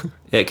powers.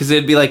 Yeah, because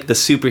it'd be like the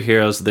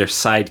superheroes, their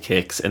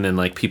sidekicks, and then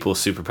people with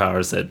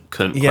superpowers that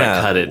couldn't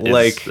quite cut it as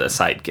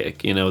a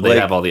sidekick. They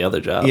have all the other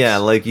jobs.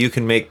 Yeah, you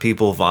can make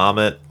people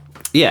vomit.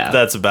 Yeah.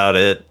 That's about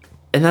it.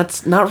 And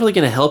that's not really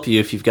going to help you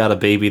if you've got a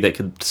baby that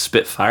could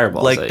spit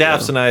fireballs at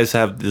Dafs and I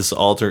have this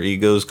alter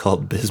egos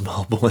called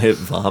Bismol Boy and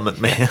Vomit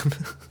Man.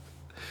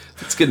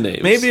 It's good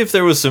names. Maybe if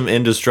there was some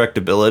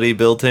indestructibility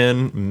built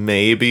in,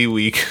 maybe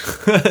we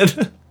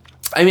could.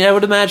 I mean, I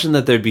would imagine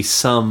that there'd be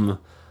some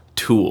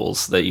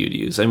tools that you'd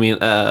use. I mean,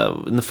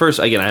 in the first,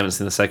 again, I haven't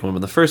seen the second one, but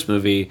in the first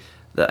movie,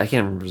 I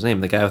can't remember his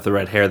name. The guy with the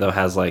red hair, though,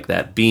 has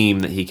that beam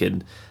that he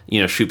could,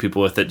 shoot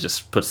people with that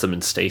just puts them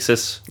in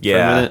stasis for a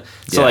minute.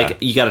 So,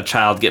 you got a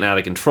child getting out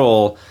of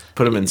control.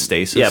 Put them in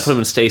stasis. Yeah, put them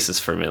in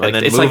stasis for a minute. And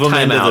then it's move them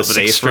time into out, the but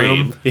safe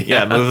extreme. room.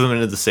 Yeah, move them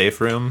into the safe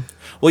room.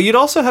 Well, you'd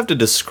also have to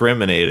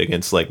discriminate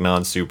against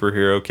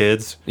non-superhero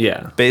kids.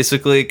 Yeah.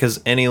 Basically,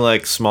 because any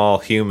small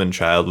human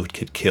child would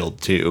get killed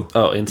too.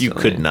 Oh, instantly. You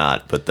could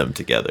not put them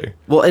together.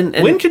 Well, and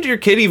when could your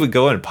kid even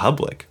go in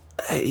public?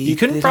 You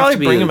couldn't probably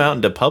bring them out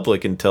into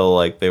public until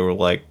they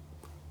were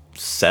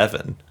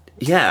 7.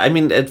 Yeah, I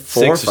mean, at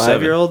 4 or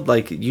 5 year old,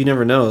 you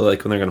never know when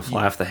they're gonna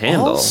fly off the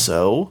handle.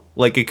 Also,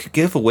 it could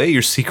give away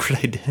your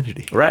secret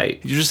identity.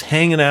 Right. You're just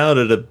hanging out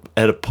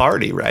at a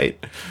party,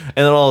 right?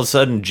 And then all of a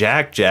sudden,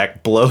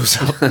 Jack blows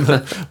up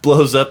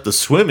the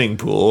swimming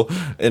pool,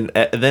 and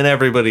then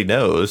everybody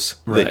knows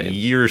that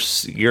you're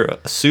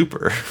a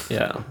super.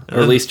 Yeah, or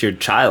at least your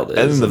child is.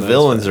 And then the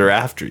villains are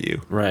after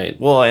you. Right.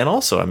 Well, and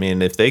also, I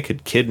mean, if they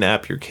could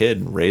kidnap your kid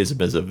and raise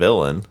him as a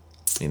villain,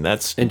 I mean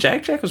that's. And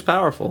Jack was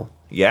powerful.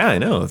 Yeah, I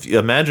know.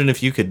 Imagine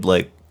if you could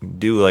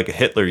do a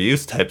Hitler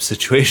Youth type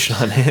situation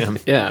on him.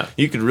 Yeah.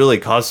 You could really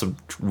cause some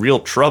real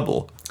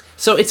trouble.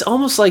 So it's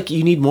almost like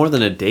you need more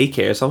than a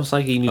daycare. It's almost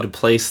like you need a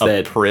place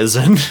that... A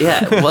prison?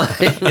 Yeah, well,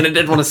 and I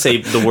didn't want to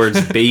say the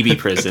words baby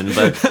prison,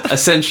 but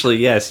essentially,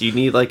 yes, you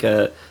need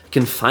a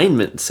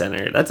confinement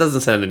center. That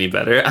doesn't sound any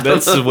better.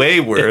 That's way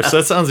worse. Yeah.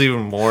 That sounds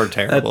even more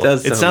terrible.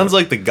 It sounds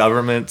like the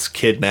government's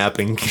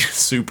kidnapping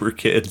super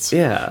kids.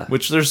 Yeah.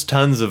 Which there's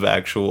tons of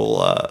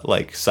actual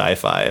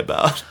sci-fi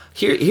about.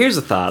 Here's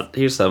a thought.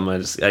 Here's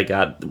something I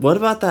got. What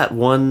about that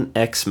one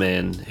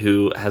X-Man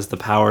who has the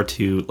power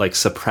to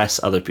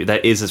suppress other people?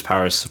 That is his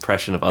power, is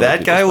suppression of other people's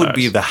That guy would powers.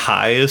 be the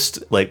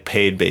highest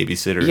paid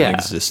babysitter in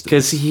existence.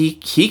 Because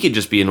he could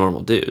just be a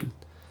normal dude.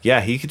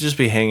 Yeah, he could just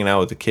be hanging out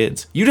with the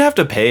kids. You'd have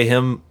to pay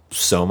him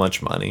so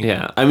much money.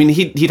 Yeah, I mean,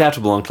 he'd have to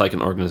belong to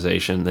an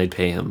organization. They'd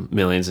pay him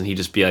millions, and he'd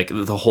just be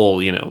the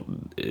whole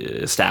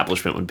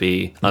establishment would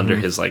be under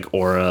his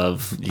aura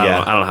of I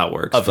don't know how it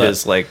works of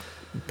his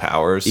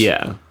powers.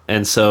 Yeah,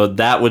 and so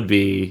that would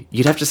be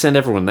you'd have to send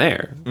everyone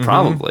there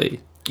probably.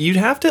 You'd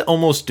have to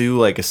almost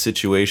do a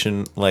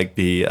situation like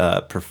the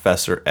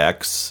Professor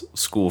X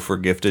School for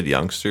Gifted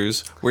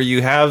Youngsters, where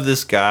you have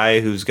this guy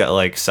who's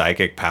got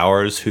psychic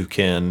powers who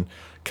can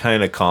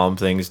kind of calm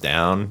things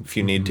down if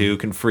you need to,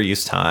 can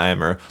freeze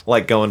time, or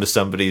go into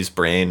somebody's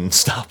brain and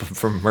stop them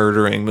from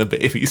murdering the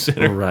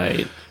babysitter.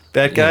 Right.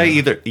 That guy,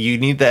 either you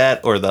need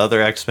that or the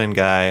other X-Men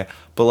guy,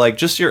 but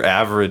just your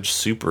average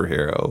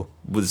superhero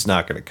was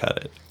not going to cut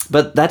it.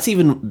 But that's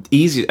even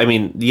easier. I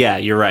mean, yeah,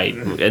 you're right.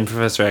 And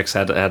Professor X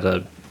had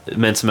a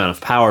immense amount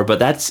of power, but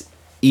that's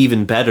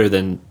even better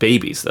than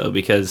babies, though,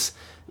 because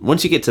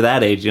once you get to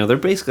that age, they're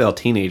basically all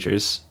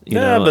teenagers. You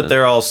know, but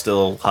they're all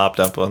still hopped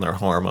up on their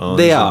hormones.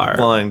 They are.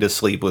 Wanting to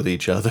sleep with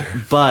each other.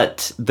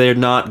 But they're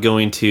not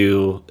going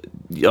to,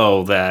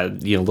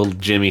 little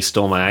Jimmy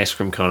stole my ice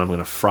cream cone, I'm going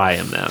to fry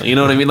him now. You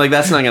know what I mean? Like,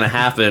 that's not going to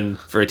happen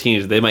for a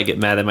teenager. They might get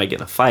mad, they might get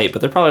in a fight,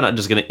 but they're probably not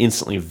just going to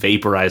instantly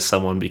vaporize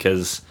someone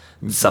because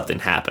something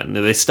happened.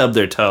 They stub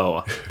their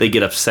toe, they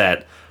get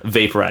upset,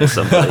 vaporize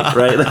somebody,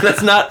 right? Like,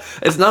 it's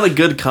not a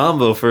good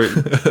combo for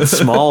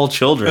small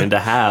children to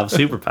have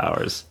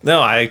superpowers.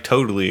 No, I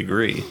totally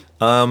agree.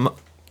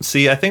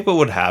 See, I think what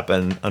would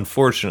happen,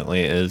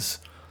 unfortunately, is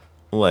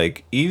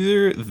like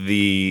either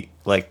the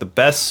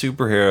best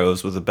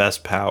superheroes with the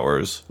best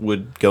powers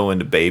would go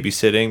into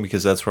babysitting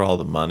because that's where all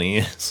the money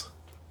is.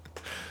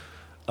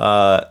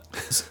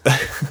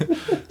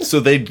 So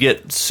they'd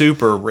get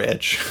super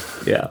rich.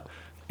 Yeah.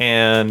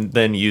 And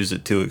then use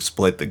it to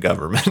exploit the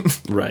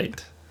government.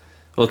 Right.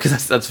 Well,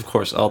 because that's of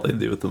course all they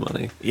do with the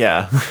money.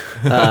 Yeah.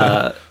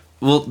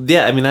 Well,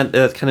 yeah. I mean,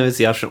 that kind of is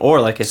the option.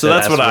 Or like I said, so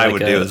that's what I would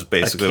do. Is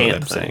basically what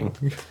I'm saying.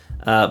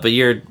 But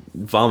you're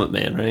vomit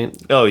man, right?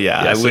 Oh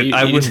yeah, I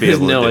wouldn't be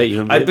able to.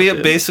 You I'd be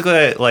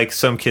basically like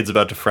some kid's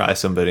about to fry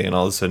somebody, and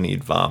all of a sudden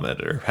he'd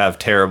vomit or have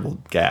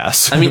terrible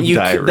gas. I mean,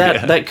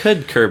 diarrhea. that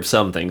could curb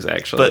some things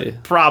actually,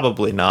 but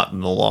probably not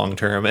in the long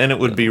term, and it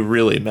would be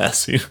really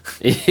messy.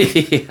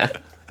 Yeah.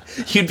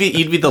 You'd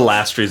be the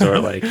last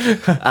resort. Like,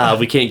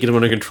 we can't get him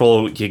under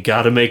control. You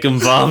got to make him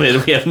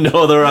vomit. We have no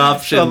other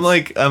options. I'm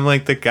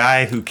like the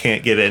guy who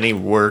can't get any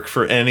work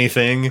for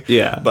anything.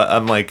 Yeah, but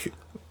I'm like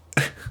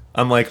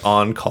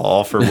on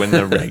call for when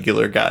the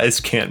regular guys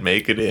can't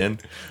make it in.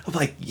 I'm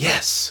like,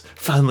 yes,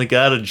 finally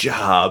got a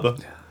job.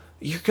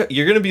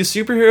 You're gonna be a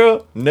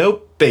superhero?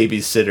 Nope,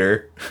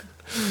 babysitter.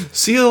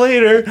 See you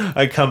later.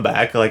 I come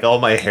back like all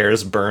my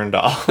hair's burned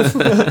off.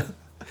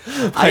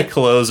 My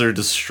clothes are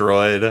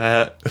destroyed.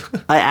 I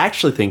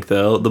actually think,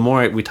 though, the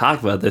more we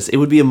talk about this, it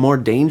would be a more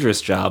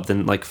dangerous job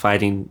than like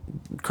fighting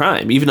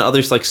crime, even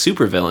others like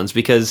supervillains,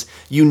 because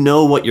you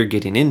know what you're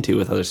getting into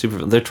with other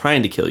supervillains. They're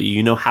trying to kill you.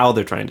 You know how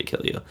they're trying to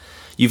kill you.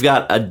 You've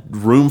got a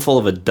room full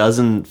of a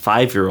dozen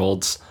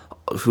 5-year-olds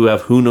who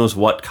have who knows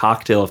what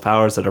cocktail of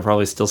powers that are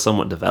probably still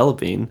somewhat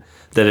developing,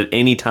 that at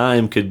any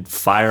time could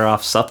fire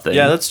off something.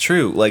 Yeah, that's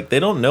true. Like, they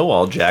don't know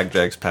all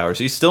Jack's powers.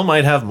 He still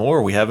might have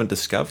more we haven't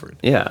discovered.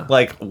 Yeah.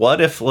 Like,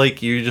 what if,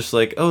 like, you're just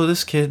like, oh,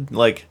 this kid,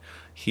 like,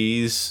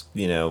 he's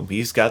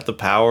got the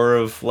power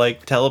of,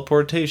 like,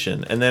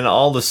 teleportation. And then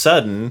all of a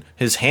sudden,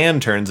 his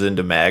hand turns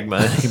into magma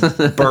and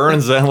he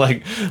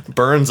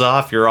burns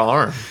off your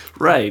arm.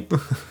 Right.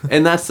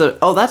 And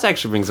that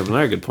actually brings up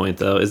another good point,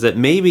 though, is that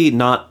maybe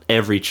not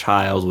every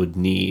child would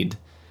need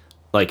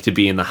like to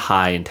be in the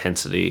high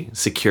intensity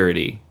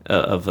security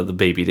of the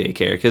baby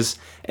daycare. Because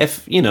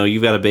if,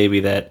 you've got a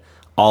baby that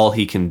all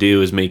he can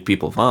do is make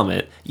people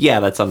vomit, yeah,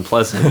 that's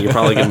unpleasant. You're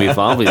probably going to be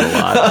vomiting a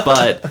lot.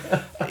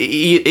 But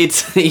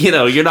it's,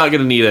 you're not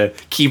going to need to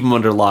keep him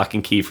under lock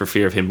and key for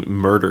fear of him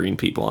murdering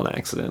people on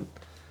accident.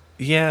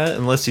 Yeah,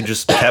 unless you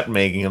just kept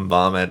making him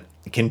vomit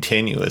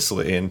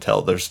continuously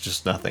until there's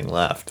just nothing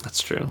left.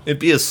 That's true. It'd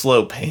be a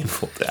slow,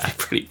 painful death.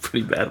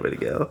 Pretty bad way to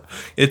go.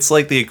 It's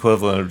like the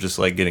equivalent of just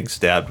like getting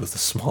stabbed with a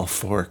small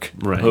fork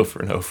over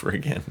and over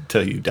again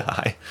until you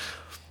die.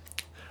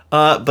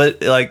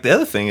 But like the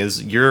other thing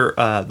is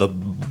the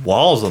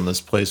walls on this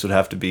place would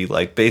have to be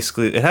like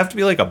it'd have to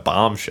be like a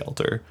bomb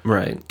shelter.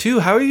 Right.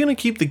 2, how are you going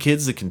to keep the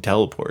kids that can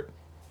teleport?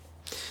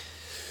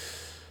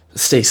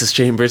 Stasis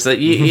chambers that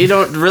you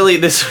don't really,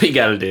 this is what you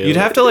gotta do. You'd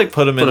have to like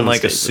put them in like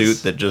stasis. A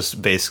suit that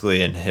just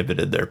basically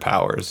inhibited their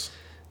powers.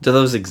 Do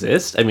those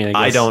exist? I mean,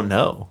 I don't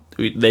know.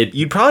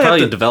 You'd probably have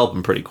to develop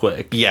them pretty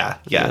quick. Yeah.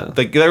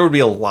 There would be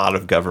a lot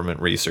of government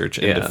research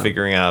into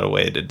figuring out a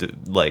way to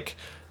like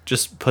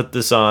just put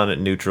this on. It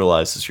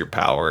neutralizes your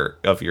power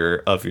of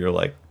your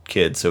like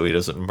kid, so he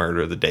doesn't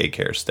murder the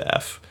daycare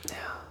staff. Yeah.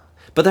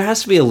 But there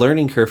has to be a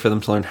learning curve for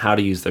them to learn how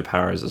to use their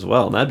powers as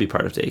well, and that'd be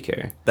part of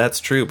daycare. That's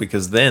true,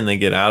 because then they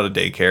get out of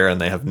daycare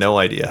and they have no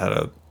idea how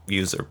to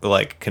use their,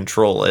 like,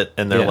 control it,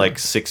 and they're like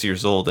 6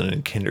 years old and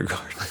in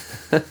kindergarten.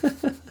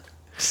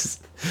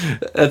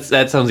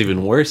 That sounds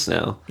even worse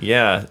now.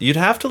 Yeah, you'd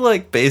have to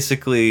like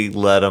basically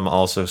let them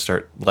also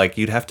start, like,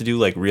 you'd have to do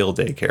like real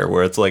daycare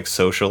where it's like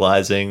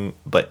socializing,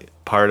 but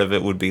part of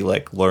it would be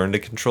like learn to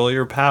control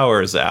your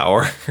powers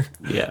hour.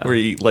 Yeah. Where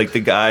you, like, the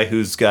guy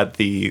who's got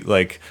the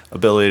like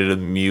ability to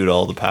mute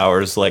all the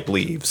powers like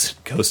leaves,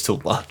 goes to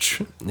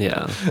lunch.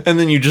 Yeah. And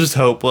then you just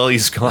hope, well,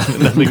 he's gone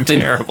and nothing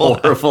terrible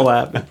horrible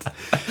happens.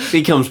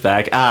 He comes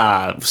back,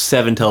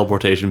 7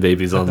 teleportation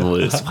babies on the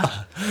loose.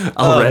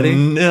 Already?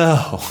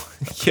 No.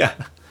 Yeah.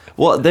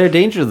 Well, they're a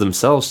danger to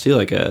themselves too.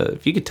 Like,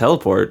 if you could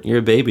teleport, you're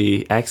a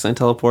baby, accidentally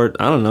teleport,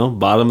 I don't know,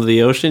 bottom of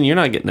the ocean, you're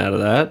not getting out of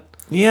that.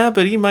 Yeah,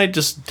 but he might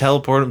just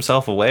teleport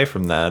himself away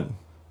from that.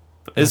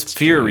 His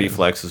fear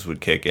reflexes would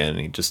kick in and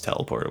he'd just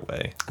teleport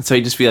away. So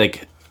he'd just be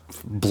like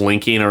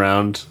blinking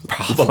around.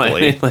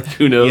 Probably. Like,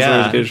 who knows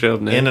where he's going to show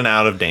up next. In and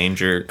out of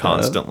danger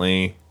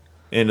constantly.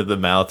 Into the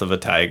mouth of a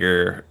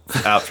tiger,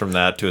 out from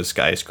that to a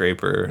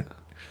skyscraper,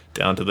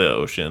 down to the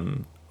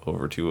ocean,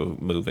 over to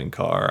a moving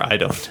car. I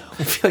don't know.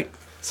 I feel like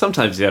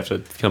sometimes you have to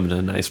come to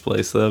a nice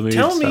place, though. Maybe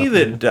Tell me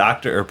that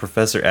Dr. or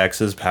Professor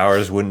X's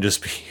powers wouldn't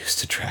just be used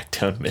to track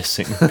down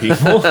missing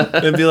people.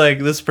 It'd be like,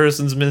 this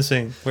person's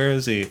missing. Where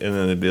is he? And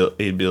then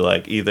he'd be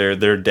like, either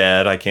they're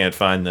dead, I can't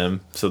find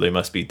them, so they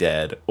must be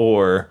dead,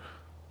 or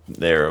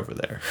they're over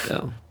there.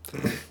 Yeah.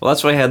 Well,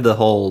 that's why I had the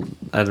whole,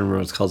 I don't remember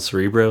what it's called,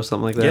 Cerebro,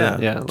 something like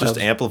that. Yeah, just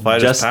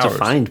amplified his powers. Just to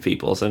find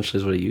people, essentially,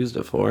 is what he used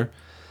it for.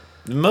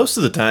 Most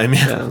of the time,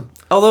 yeah.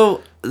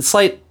 Although,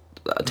 slight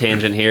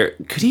tangent here,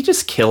 could he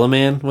just kill a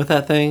man with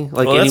that thing?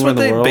 Like, anywhere in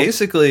the world?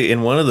 Basically,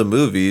 in one of the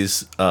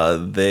movies,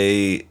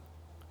 they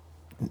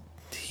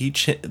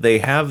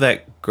have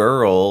that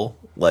girl,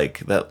 like,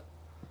 that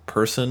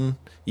person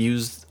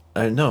used,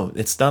 no,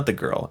 it's not the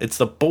girl, it's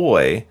the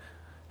boy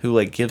who,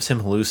 like, gives him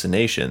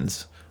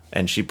hallucinations.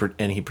 And he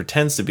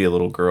pretends to be a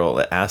little girl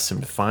that asks him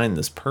to find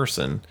this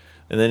person.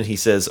 And then he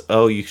says,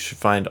 oh, you should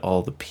find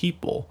all the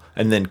people.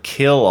 And then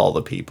kill all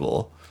the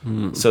people.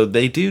 So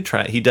they do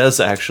try. He does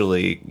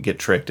actually get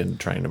tricked into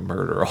trying to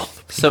murder all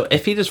the people. So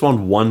if he just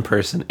wanted one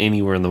person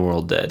anywhere in the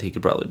world dead, he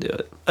could probably do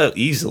it. Oh,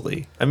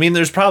 easily. I mean,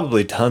 there's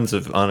probably tons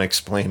of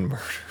unexplained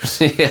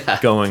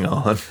murders going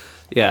on.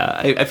 Yeah,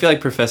 I feel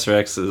like Professor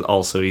X is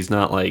also, he's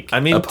not, like,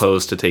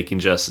 opposed to taking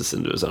justice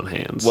into his own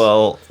hands.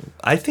 Well,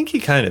 I think he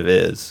kind of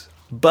is.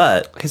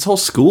 But his whole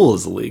school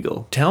is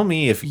illegal. Tell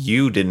me if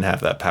you didn't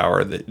have that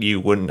power that you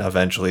wouldn't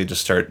eventually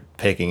just start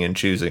picking and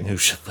choosing who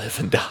should live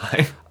and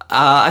die.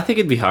 I think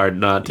it'd be hard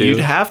not to. You'd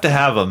have to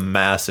have a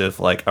massive,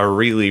 like, a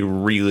really,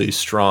 really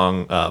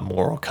strong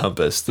moral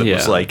compass that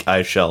was like,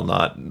 I shall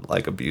not,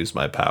 like, abuse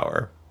my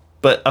power.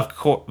 But of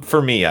course,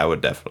 for me, I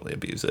would definitely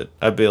abuse it.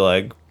 I'd be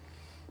like,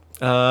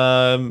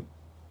 I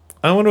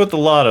wonder what the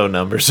lotto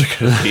numbers are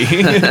going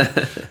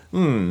to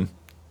be.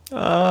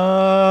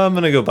 I'm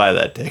going to go buy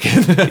that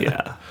ticket.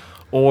 Yeah.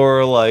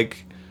 Or,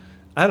 like,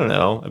 I don't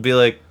know. I'd be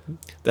like,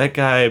 that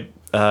guy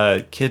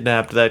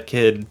kidnapped that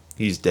kid.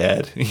 He's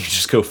dead. You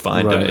just go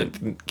find him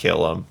and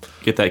kill him.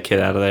 Get that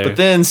kid out of there. But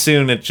then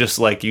soon it just,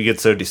 like, you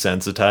get so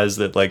desensitized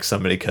that, like,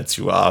 somebody cuts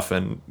you off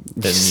and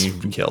then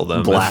you kill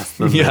them. Blast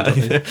them.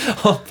 Yeah.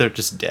 Oh, they're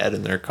just dead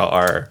in their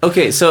car.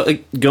 Okay, so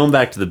going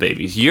back to the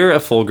babies. You're a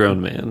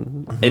full-grown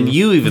man, and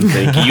you even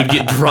think you'd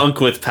get drunk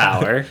with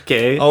power,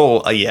 okay?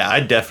 Oh, yeah,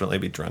 I'd definitely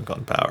be drunk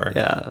on power.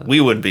 Yeah.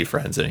 We wouldn't be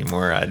friends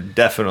anymore. I'd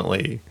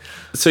definitely...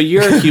 So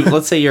you're a human.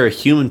 Let's say you're a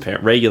human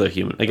parent, regular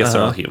human. I guess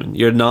they're all human.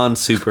 You're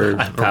non-super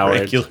powered.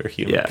 Regular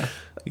human. Yeah.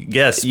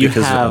 Yes,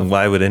 because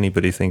why would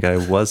anybody think I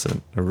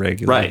wasn't a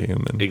regular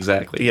human?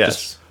 Exactly.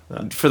 Yes.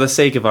 Just for the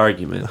sake of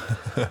argument.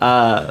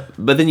 But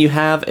then you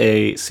have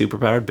a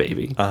superpowered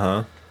baby.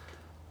 Uh-huh.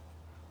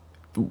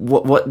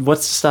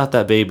 What's to stop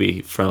that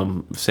baby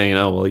from saying,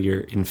 oh, well,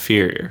 you're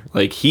inferior?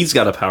 Like, he's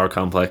got a power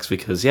complex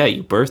because, yeah,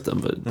 you birthed him,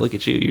 but look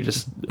at you. You're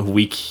just a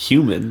weak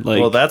human. Like,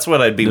 well, that's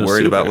what I'd be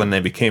worried about when they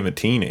became a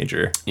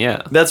teenager.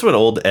 Yeah. That's what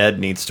old Ed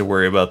needs to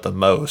worry about the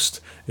most,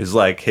 is,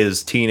 like,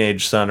 his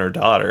teenage son or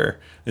daughter.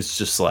 It's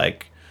just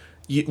like,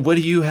 what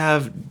do you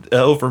have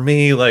over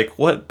me? Like,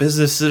 what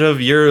business is it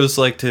of yours,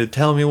 like, to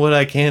tell me what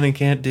I can and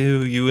can't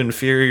do, you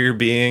inferior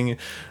being?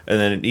 And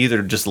then it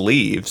either just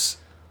leaves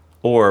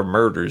or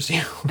murders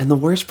you. And the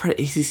worst part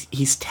is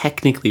he's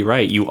technically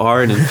right. You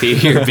are an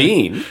inferior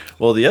being.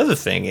 Well, the other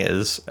thing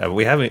is,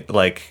 we haven't,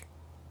 like,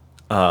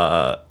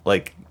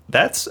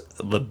 that's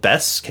the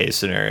best case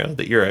scenario,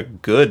 that you're a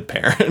good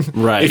parent.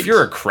 Right. If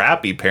you're a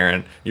crappy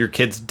parent, your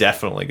kid's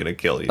definitely going to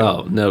kill you.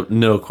 Oh,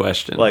 no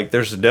question. Like,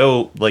 there's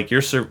no, like,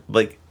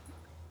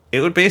 it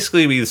would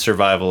basically be the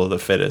survival of the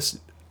fittest.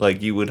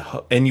 Like, you would,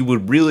 and you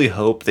would really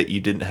hope that you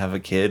didn't have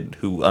a kid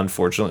who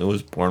unfortunately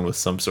was born with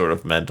some sort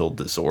of mental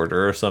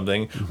disorder or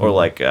something, or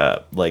like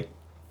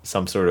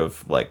some sort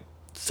of, like,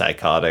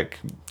 psychotic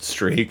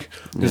streak,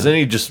 because then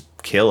you just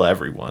kill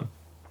everyone.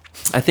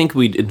 I think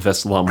we'd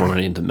invest a lot more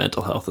money into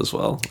mental health as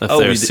well if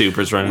there's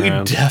supers running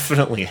around. We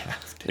definitely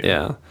have to.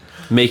 Yeah.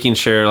 Making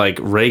sure, like,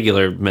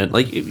 regular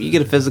like, if you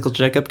get a physical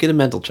checkup, get a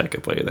mental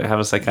checkup while you're there. Have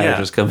a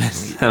psychiatrist come in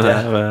and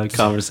have a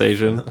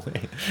conversation.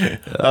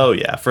 Oh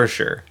yeah, for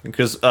sure.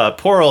 Because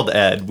poor old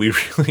Ed,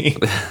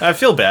 I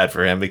feel bad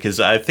for him, because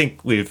I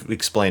think we've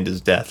explained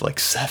his death like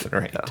 7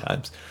 or 8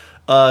 times.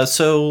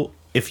 So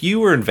if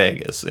you were in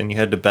Vegas and you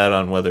had to bet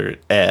on whether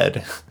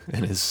Ed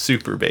and his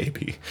super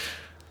baby,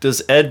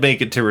 does Ed make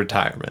it to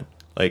retirement?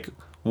 Like,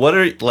 what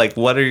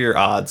are your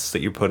odds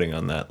that you're putting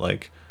on that?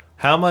 Like,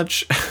 how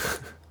much?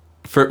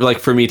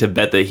 For me to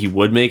bet that he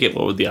would make it,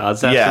 what would the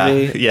odds have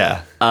to be?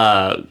 Yeah.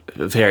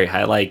 Very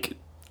high, like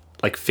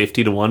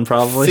 50-1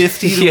 probably.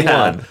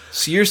 50-1.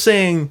 So you're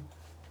saying,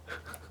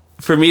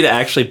 for me to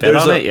actually bet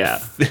on it,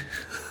 yeah.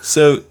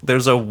 So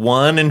there's a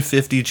 1 in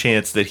 50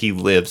 chance that he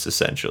lives,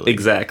 essentially.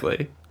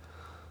 Exactly.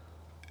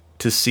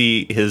 To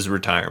see his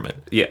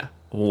retirement. Yeah.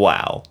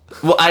 Wow.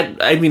 Well,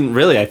 I mean,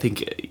 really, I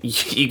think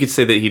you could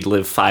say that he'd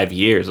live 5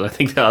 years, and I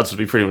think the odds would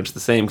be pretty much the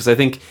same, because I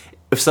think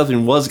if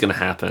something was going to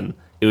happen,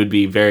 it would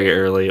be very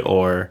early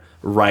or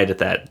right at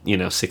that,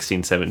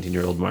 16,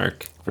 17-year-old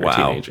mark for a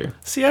teenager.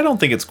 See, I don't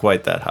think it's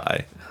quite that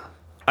high.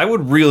 I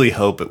would really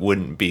hope it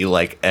wouldn't be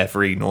like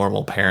every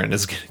normal parent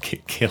is going to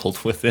get killed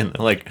within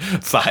like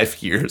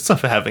 5 years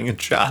of having a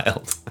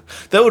child.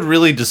 That would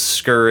really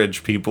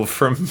discourage people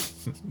from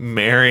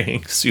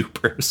marrying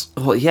supers.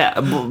 Well, yeah.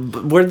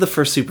 Where did the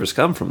first supers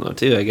come from, though,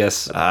 too, I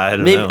guess? I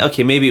don't know.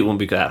 Okay, maybe it won't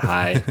be that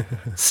high.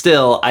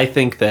 Still, I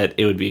think that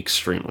it would be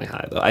extremely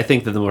high, though. I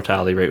think that the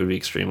mortality rate would be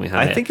extremely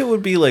high. I think it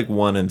would be like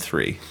 1 in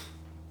 3.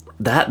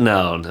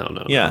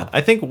 No. Yeah,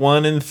 I think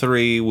 1 in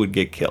 3 would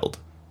get killed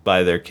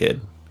by their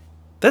kid.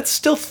 That's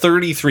still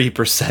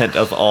 33%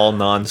 of all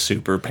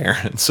non-super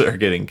parents are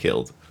getting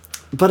killed.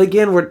 But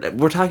again,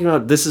 we're talking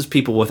about this is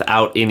people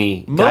without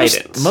any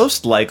guidance.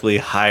 Most likely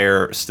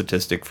higher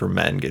statistic for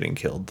men getting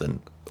killed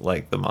than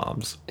like the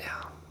moms. Yeah.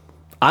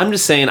 I'm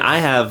just saying I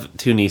have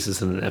 2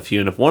 nieces and a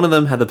nephew, and if one of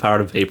them had the power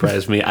to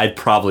vaporize me, I'd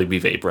probably be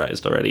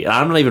vaporized already. And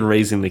I'm not even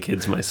raising the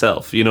kids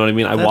myself. You know what I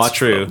mean? I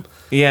watch them.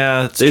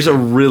 Yeah, there's a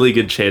really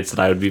good chance that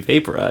I would be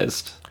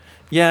vaporized.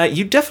 Yeah,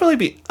 you'd definitely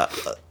be,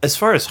 as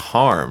far as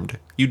harmed,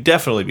 you'd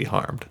definitely be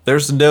harmed.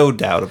 There's no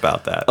doubt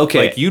about that.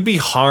 Okay. Like, you'd be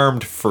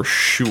harmed for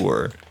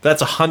sure.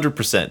 That's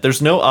 100%.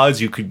 There's no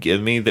odds you could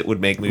give me that would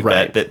make me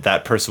bet that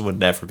that person would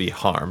never be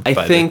harmed by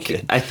their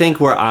kid. I think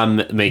where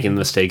I'm making the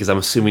mistake is I'm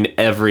assuming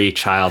every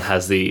child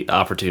has the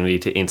opportunity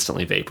to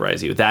instantly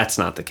vaporize you. That's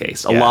not the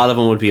case. A lot of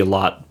them would be a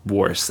lot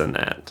worse than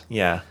that.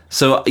 Yeah.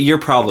 So you're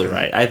probably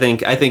right. I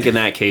think in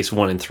that case,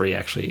 1 in 3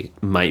 actually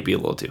might be a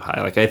little too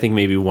high. Like, I think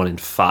maybe 1 in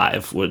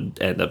 5 would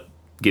end up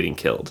getting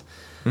killed.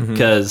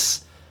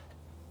 Because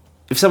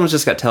if someone's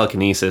just got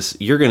telekinesis,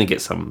 you're going to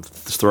get something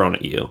thrown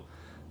at you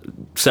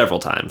several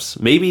times.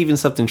 Maybe even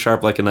something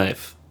sharp like a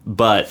knife.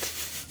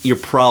 But you're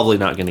probably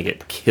not going to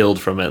get killed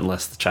from it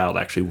unless the child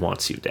actually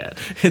wants you dead.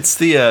 It's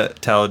the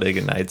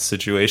Talladega Nights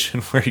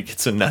situation where he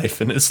gets a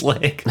knife in his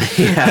leg.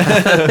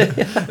 Yeah.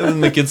 And then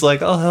the kid's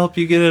like, I'll help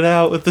you get it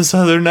out with this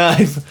other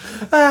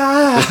knife.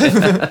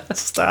 Ah,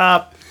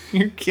 stop.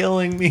 You're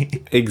killing me.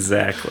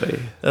 Exactly.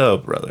 Oh,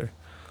 brother.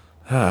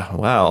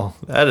 Wow.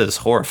 That is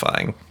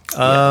horrifying.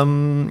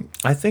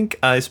 I think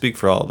I speak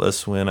for all of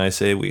us when I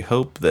say we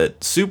hope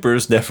that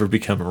supers never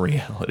become a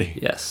reality.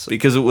 Yes.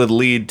 Because it would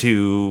lead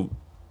to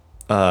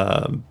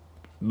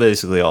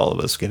basically all of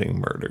us getting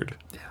murdered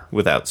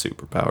without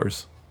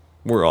superpowers.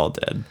 We're all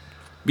dead.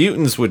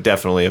 Mutants would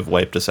definitely have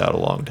wiped us out a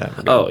long time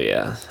ago. Oh,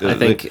 yeah. I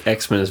think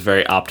X-Men is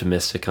very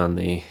optimistic on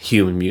the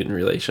human-mutant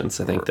relations.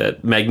 I think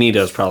that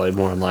Magneto is probably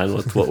more in line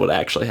with what would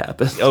actually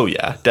happen. Oh,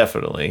 yeah,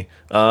 definitely.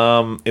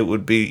 It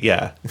would be,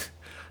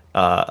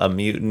 a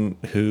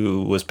mutant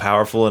who was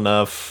powerful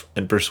enough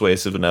and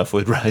persuasive enough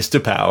would rise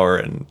to power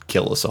and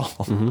kill us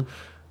all.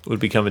 Would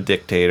become a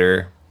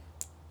dictator.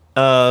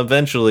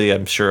 Eventually,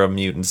 I'm sure a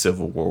mutant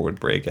civil war would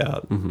break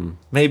out.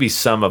 Maybe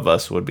some of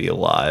us would be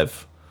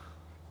alive,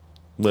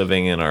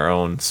 living in our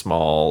own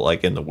small,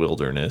 like in the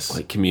wilderness,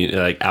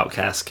 like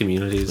outcast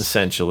communities.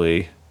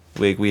 Essentially,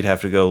 we'd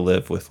have to go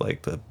live with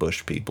like the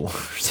bush people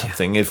or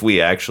something if we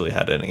actually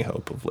had any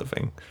hope of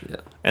living. Yeah,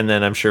 and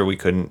then I'm sure we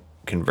couldn't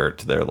convert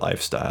to their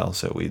lifestyle,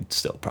 so we'd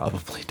still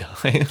probably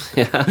die.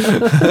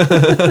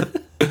 Yeah.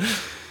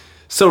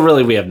 So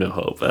really, we have no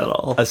hope at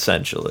all.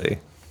 Essentially.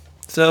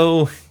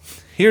 So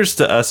here's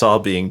to us all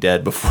being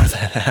dead before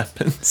that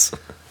happens.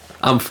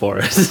 I'm for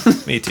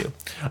it. Me too.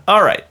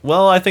 All right.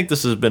 Well, I think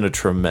this has been a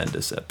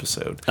tremendous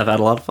episode. I've had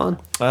a lot of fun.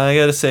 I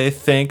got to say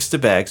thanks to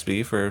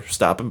Bagsby for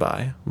stopping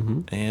by.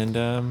 And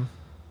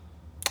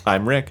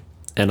I'm Rick.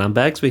 And I'm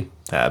Bagsby.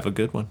 Have a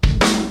good one.